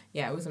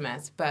 Yeah, it was a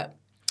mess. But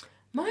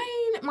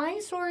my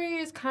story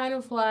is kind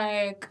of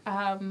like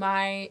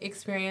my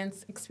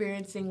experiencing,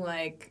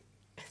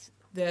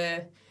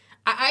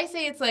 I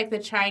say it's like the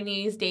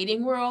Chinese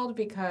dating world,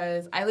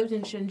 because I lived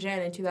in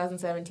Shenzhen in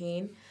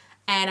 2017.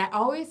 And I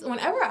always,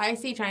 whenever I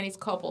see Chinese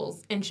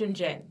couples in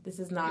Shenzhen, this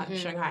is not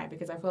Shanghai,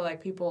 because I feel like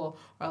people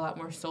are a lot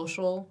more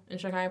social in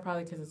Shanghai,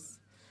 probably because it's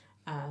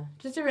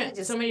just different,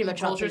 so many different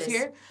cultures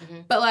here.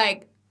 Mm-hmm.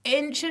 But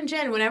in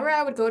Shenzhen, whenever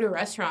I would go to a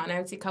restaurant and I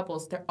would see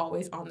couples, they're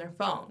always on their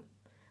phone.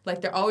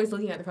 They're always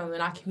looking at their phone, they're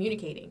not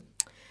communicating.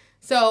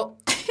 So,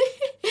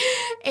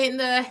 in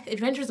the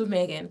Adventures of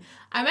Megan,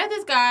 I met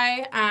this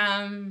guy,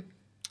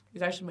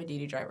 he's actually my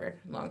DD driver.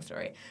 Long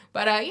story.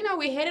 But,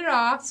 we hit it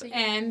off, so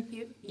and...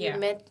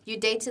 You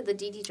dated the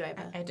DD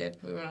driver? I did.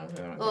 We went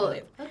on Oh,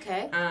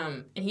 okay.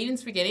 And he didn't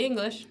speak any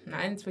English, and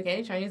I didn't speak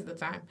any Chinese at the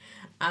time.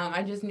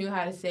 I just knew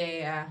how to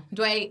say,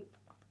 dui.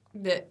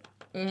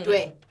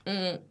 Dui.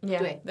 Yeah.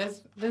 Dui.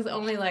 There's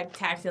only,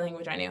 taxi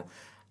language I knew.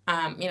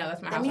 That's my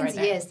house right there. That means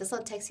yes. That's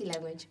not taxi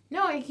language.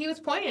 No, he was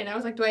pointing, and I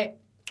was like, dui.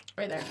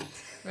 Right there.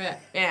 Right.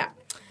 Yeah.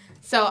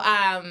 So,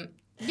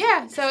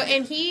 yeah,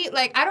 and he,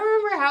 I don't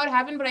remember how it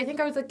happened, but I think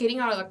I was, getting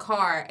out of the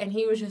car, and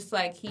he was just,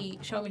 he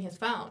showed me his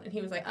phone, and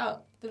he was like, oh,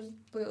 look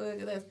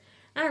at this.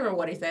 I don't remember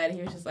what he said.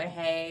 He was just like,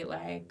 hey,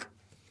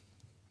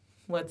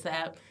 what's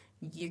up?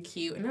 You're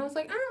cute. And I was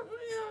like, oh,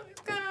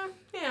 it's kind of,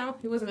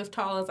 he wasn't as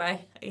tall as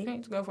I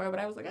need to go for, but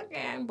I was like,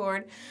 okay, I'm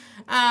bored.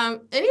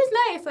 And he was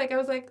nice. I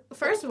was like,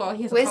 first of all,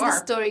 he has a car. Where's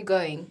the story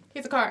going? He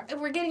has a car.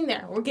 We're getting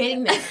there.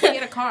 He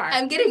had a car.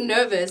 I'm getting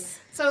nervous.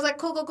 So I was like,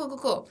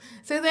 cool.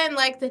 So then,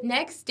 the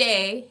next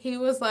day, he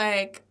was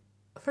like,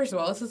 first of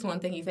all, this is one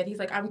thing he said. He's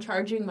like, I'm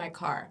charging my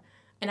car.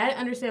 And I didn't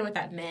understand what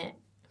that meant,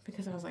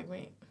 because I was like,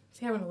 wait, does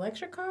he have an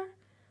electric car?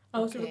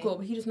 Oh, super cool.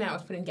 But he just meant I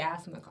was putting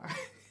gas in the car.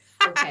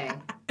 Okay.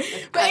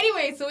 But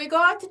anyway, so we go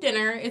out to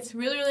dinner. It's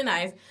really, really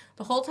nice.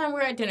 The whole time we're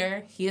at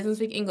dinner, he doesn't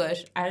speak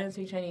English. I don't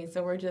speak Chinese.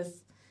 So we're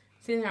just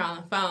sitting there on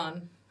the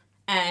phone.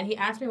 And he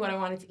asked me what I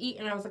wanted to eat.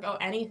 And I was like, oh,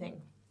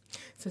 anything.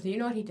 So do you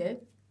know what he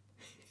did?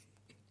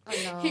 Oh,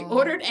 no. He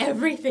ordered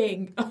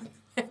everything.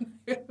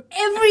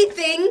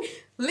 Everything?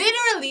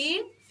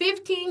 Literally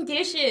 15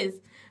 dishes.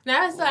 And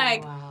I was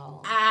like,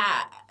 wow.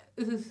 I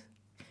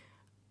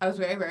was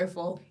very, very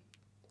full.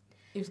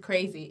 It was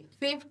crazy.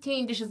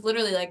 15 dishes,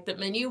 literally. The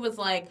menu was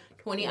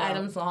 20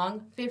 items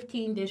long.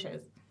 15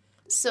 dishes.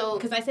 So,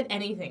 because I said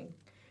anything.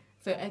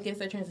 So I guess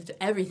that translates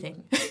to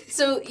everything.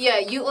 So, yeah,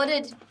 you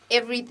ordered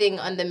everything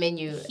on the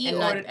menu. He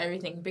ordered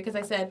everything because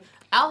I said,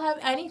 I'll have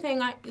anything,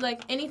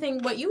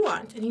 anything what you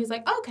want. And he was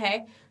like,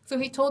 okay. So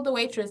he told the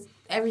waitress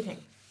everything.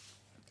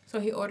 So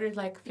he ordered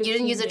 15 You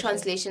didn't use a dishes.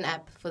 translation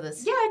app for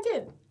this? Yeah, I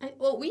did.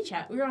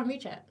 WeChat. We were on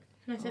WeChat.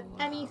 And I said,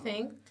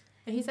 anything.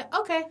 And he said,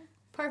 okay,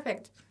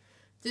 perfect.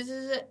 This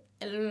is it.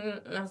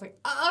 And I was like,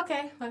 oh,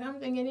 okay. I'm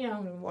thinking,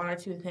 1 or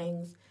 2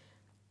 things.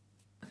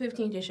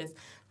 15 dishes.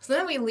 So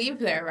then we leave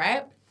there,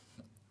 right?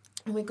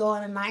 And we go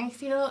on a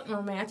nice,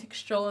 romantic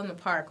stroll in the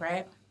park,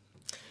 right?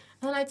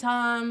 And I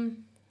tell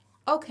him,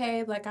 okay,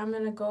 I'm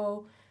going to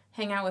go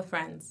hang out with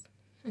friends.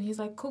 And he's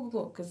like,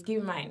 cool. Because keep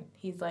in mind,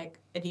 he's a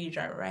DD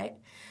driver, right?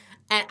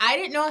 And I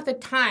didn't know at the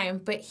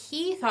time, but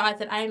he thought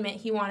that I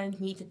meant he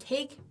wanted me to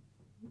take,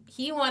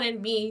 he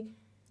wanted me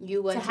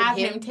You wanted to have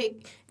him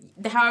take,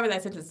 however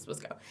that sentence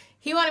was go.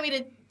 He wanted me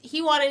to,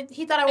 he thought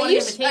I wanted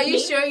him to take me. Are you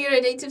sure you're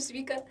a native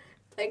speaker?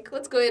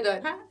 What's going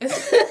on? Huh?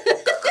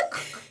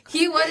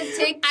 He wanted to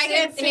take I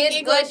didn't speak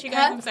English, you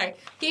guys. I'm sorry.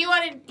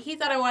 He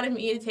thought I wanted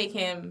me to take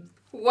him.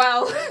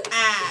 Wow.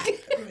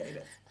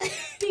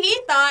 He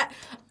thought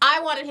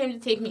I wanted him to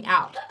take me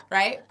out,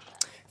 right?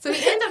 So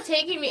he ended up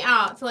taking me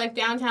out to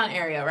downtown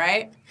area,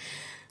 right?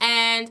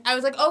 And I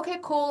was like, okay,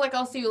 cool.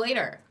 I'll see you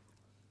later.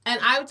 And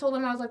I told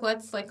him, I was like,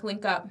 let's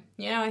link up,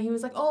 And he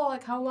was like, oh,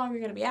 how long are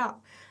you gonna be out?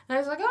 And I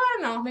was like, oh,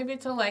 I don't know, maybe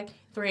until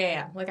 3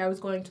 a.m. I was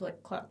going to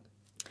club.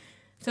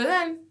 So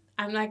then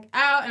I'm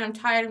out and I'm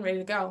tired and ready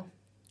to go.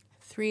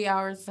 3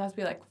 hours, it has to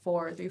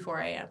be 4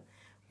 a.m.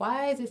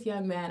 Why is this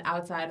young man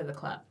outside of the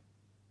club?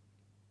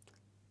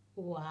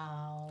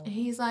 Wow. And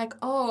he's like,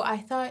 oh, I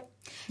thought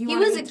he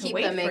was a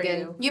keeper,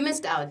 Megan. You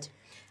missed out.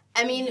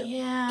 I mean,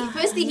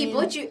 firstly, he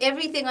bought you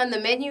everything on the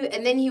menu,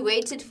 and then he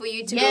waited for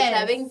you to go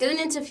clubbing.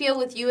 Didn't interfere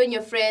with you and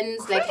your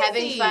friends,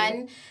 having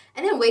fun,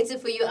 and then waited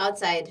for you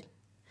outside.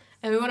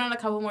 And we went on a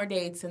couple more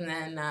dates, and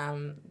then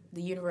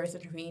the universe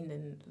intervened,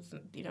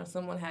 and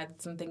someone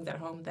had some things at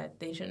home that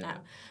they shouldn't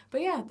have.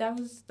 But yeah, that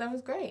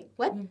was great.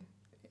 What?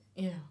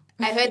 Yeah.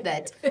 I heard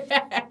that.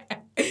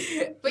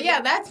 But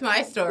yeah, that's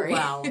my story.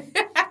 Wow.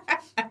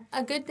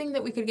 A good thing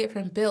that we could get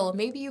from Bill,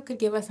 maybe you could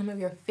give us some of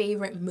your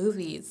favorite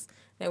movies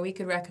that we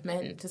could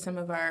recommend to some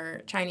of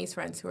our Chinese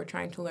friends who are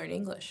trying to learn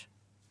English.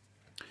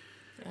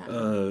 Yeah,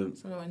 some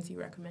of the ones you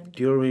recommend.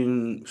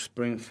 During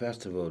Spring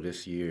Festival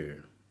this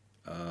year,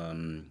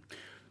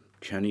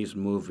 Chinese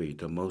movie,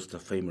 the most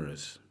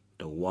famous,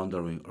 The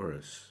Wandering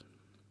Earth.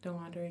 The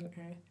Wandering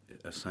Earth.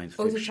 A science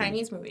fiction. Oh, it's a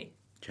Chinese movie.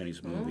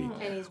 Chinese movie.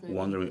 Chinese movie.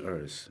 Wandering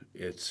Earth.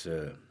 It's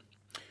a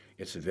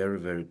very,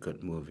 very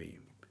good movie.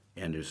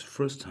 And it's the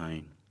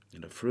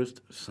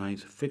first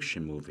science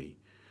fiction movie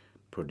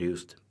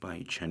produced by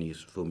a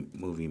Chinese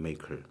movie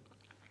maker.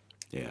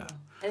 Yeah.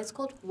 And it's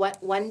called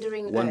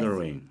Wandering Earth.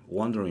 Wandering,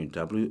 WANDERING.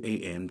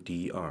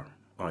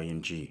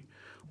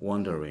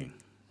 Wandering.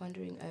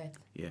 Wandering Earth.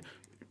 Yeah.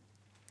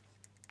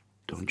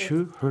 Don't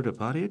you heard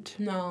about it?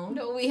 No.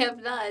 No, we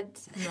have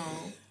not. No.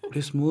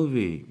 This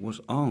movie was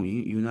on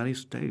in United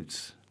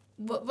States.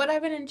 But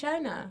I've been in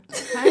China.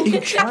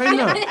 In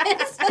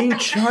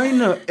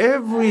China,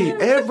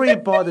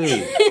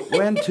 everybody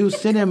went to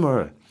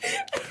cinema.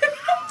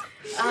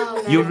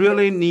 Oh, You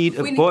really need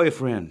a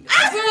boyfriend.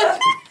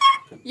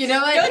 You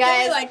know what, Don't do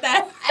guys? me like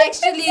that.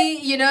 Actually,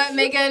 you know what,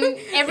 Megan?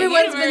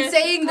 Everyone's been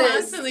saying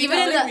this. Constantly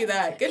telling me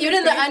that. Even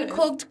in the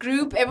Uncooked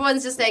group,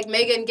 everyone's just like,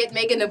 Megan, get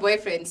Megan a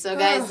boyfriend. So,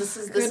 guys, this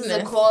is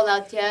a call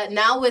out here.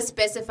 Now we're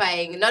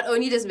specifying. Not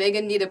only does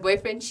Megan need a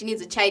boyfriend, she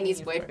needs a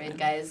Chinese boyfriend,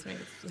 guys.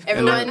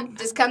 Everyone,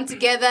 just come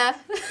together.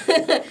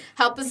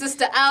 Help a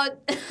sister out.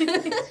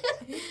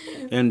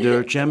 And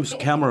James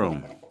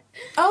Cameron.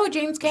 Oh,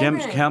 James Cameron.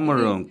 James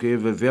Cameron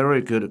gave a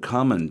very good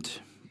comment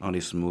on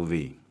this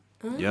movie.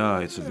 Yeah,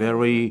 it's a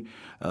very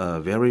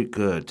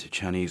good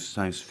Chinese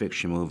science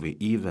fiction movie.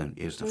 Even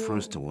is the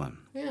first one.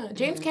 Yeah,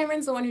 James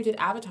Cameron's the one who did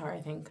Avatar, I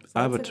think. So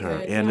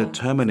Avatar and the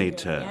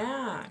Terminator.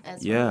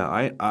 Yeah.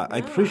 I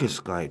appreciate this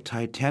guy.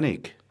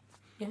 Titanic.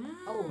 Yeah.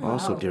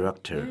 Also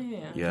director.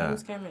 Yeah.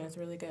 James Cameron is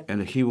really good.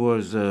 And he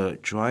was a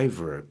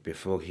driver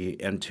before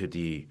he entered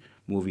the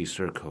movie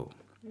circle.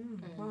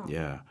 Wow.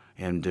 Yeah.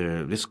 And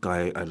this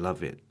guy, I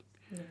love it.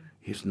 Yeah.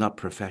 He's not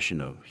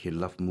professional. He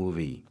loved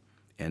movie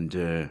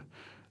and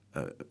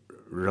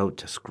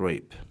wrote a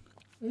script.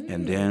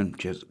 And then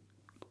just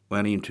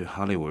went into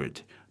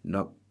Hollywood,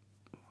 not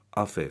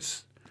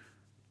office,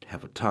 to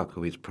have a talk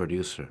with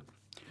producer,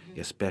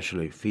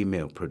 especially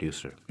female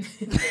producer.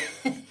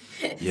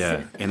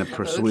 Yeah, and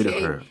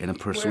persuaded her.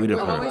 We're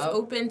always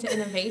open to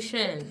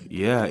innovation.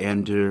 Yeah,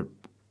 and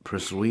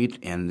persuade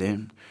and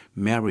then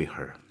marry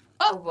her.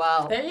 Oh,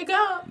 wow. There you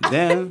go.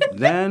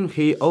 Then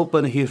he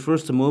opened his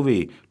first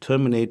movie,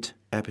 Terminate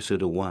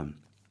Episode 1.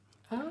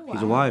 Oh, wow.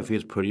 His wife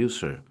is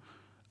producer.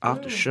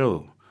 After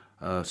show,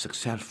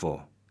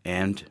 successful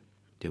and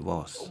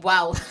divorced.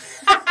 Wow.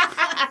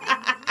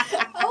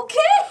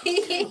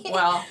 Okay.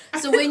 Well.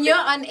 So when you're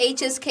on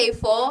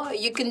HSK4,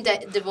 you can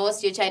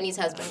divorce your Chinese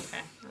husband.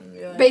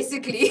 Okay. Like,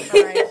 basically.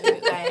 All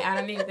right. I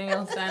don't need anything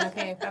else done.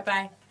 Okay.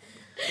 Bye-bye.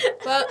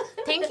 Well,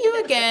 thank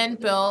you again,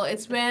 Bill.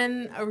 It's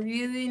been a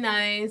really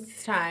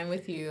nice time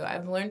with you.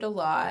 I've learned a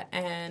lot,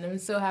 and I'm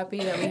so happy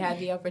that we had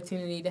the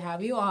opportunity to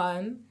have you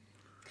on.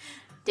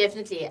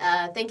 Definitely.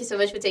 Thank you so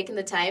much for taking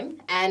the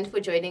time and for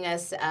joining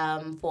us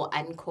for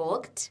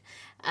Uncorked.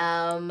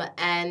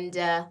 And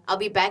I'll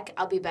be back.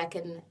 I'll be back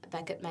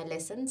at my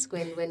lessons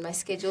when my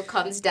schedule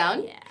calms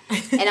down. Yeah.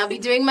 And I'll be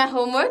doing my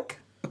homework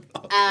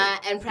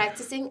and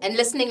practicing and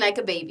listening like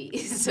a baby.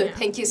 So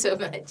thank you so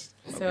much.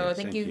 So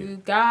thank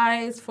you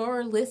guys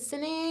for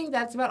listening.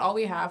 That's about all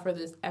we have for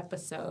this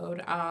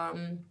episode.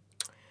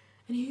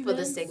 For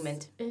this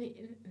segment.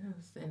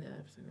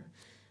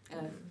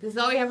 This is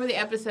all we have for the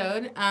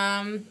episode.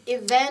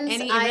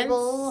 Events. I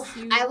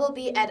will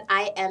be at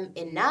I Am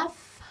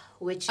Enough,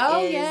 which is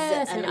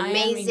an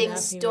amazing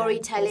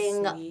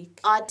storytelling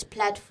art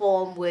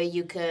platform where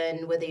you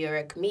can, whether you're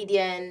a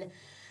comedian,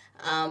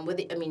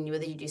 whether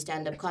you do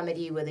stand-up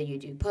comedy, whether you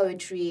do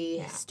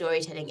poetry,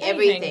 storytelling,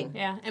 everything.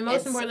 Yeah, and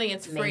most importantly,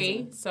 it's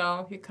free.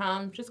 So if you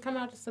just come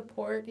out to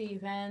support the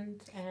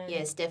event. And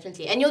yes,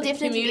 definitely, and you'll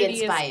definitely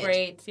be inspired. Is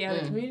great. Yeah,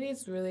 the community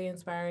is really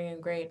inspiring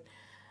and great.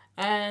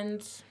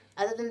 And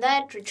other than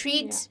that,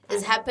 retreat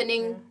is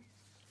happening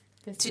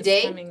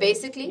today,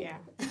 basically. Yeah.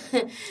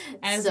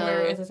 And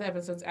as this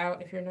episode's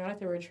out, if you're not at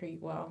the retreat,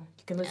 well,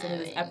 you can listen to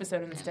this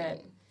episode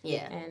instead.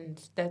 Yeah. And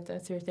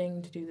that's your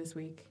thing to do this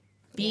week.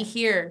 Be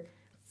here,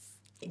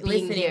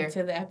 listening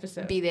to the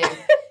episode. Be there.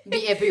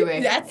 Be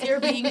everywhere. That's your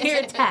being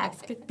here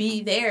task.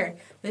 Be there,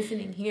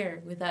 listening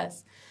here with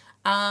us.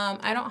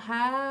 I don't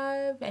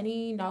have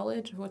any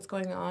knowledge of what's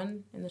going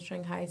on in the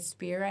Shanghai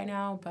Sphere right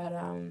now, but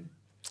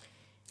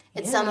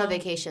it's summer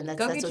vacation.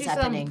 That's what's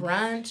happening. Some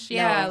brunch.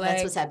 Yeah,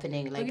 that's what's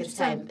happening. Like it's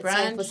time. It's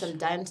time for some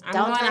downtime. I'm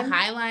going to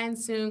Highline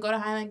soon. Go to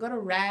Highline. Go to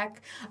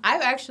Rack.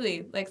 I've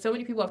actually so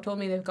many people have told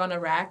me they've gone to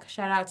Rack.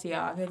 Shout out to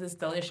y'all because it's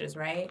delicious,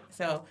 right?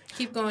 So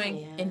keep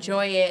going.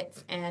 Enjoy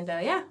it, and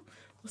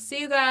We'll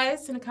see you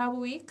guys in a couple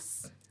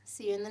weeks.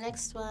 See you in the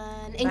next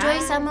one. Enjoy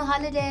your summer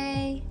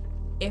holiday.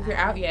 If you're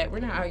out yet. We're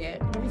not out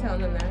yet. We're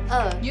telling them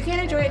that. Oh. You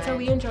can't enjoy it till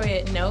we enjoy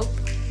it. Nope.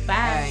 Bye.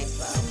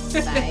 All right,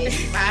 well, bye.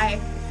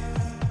 Bye.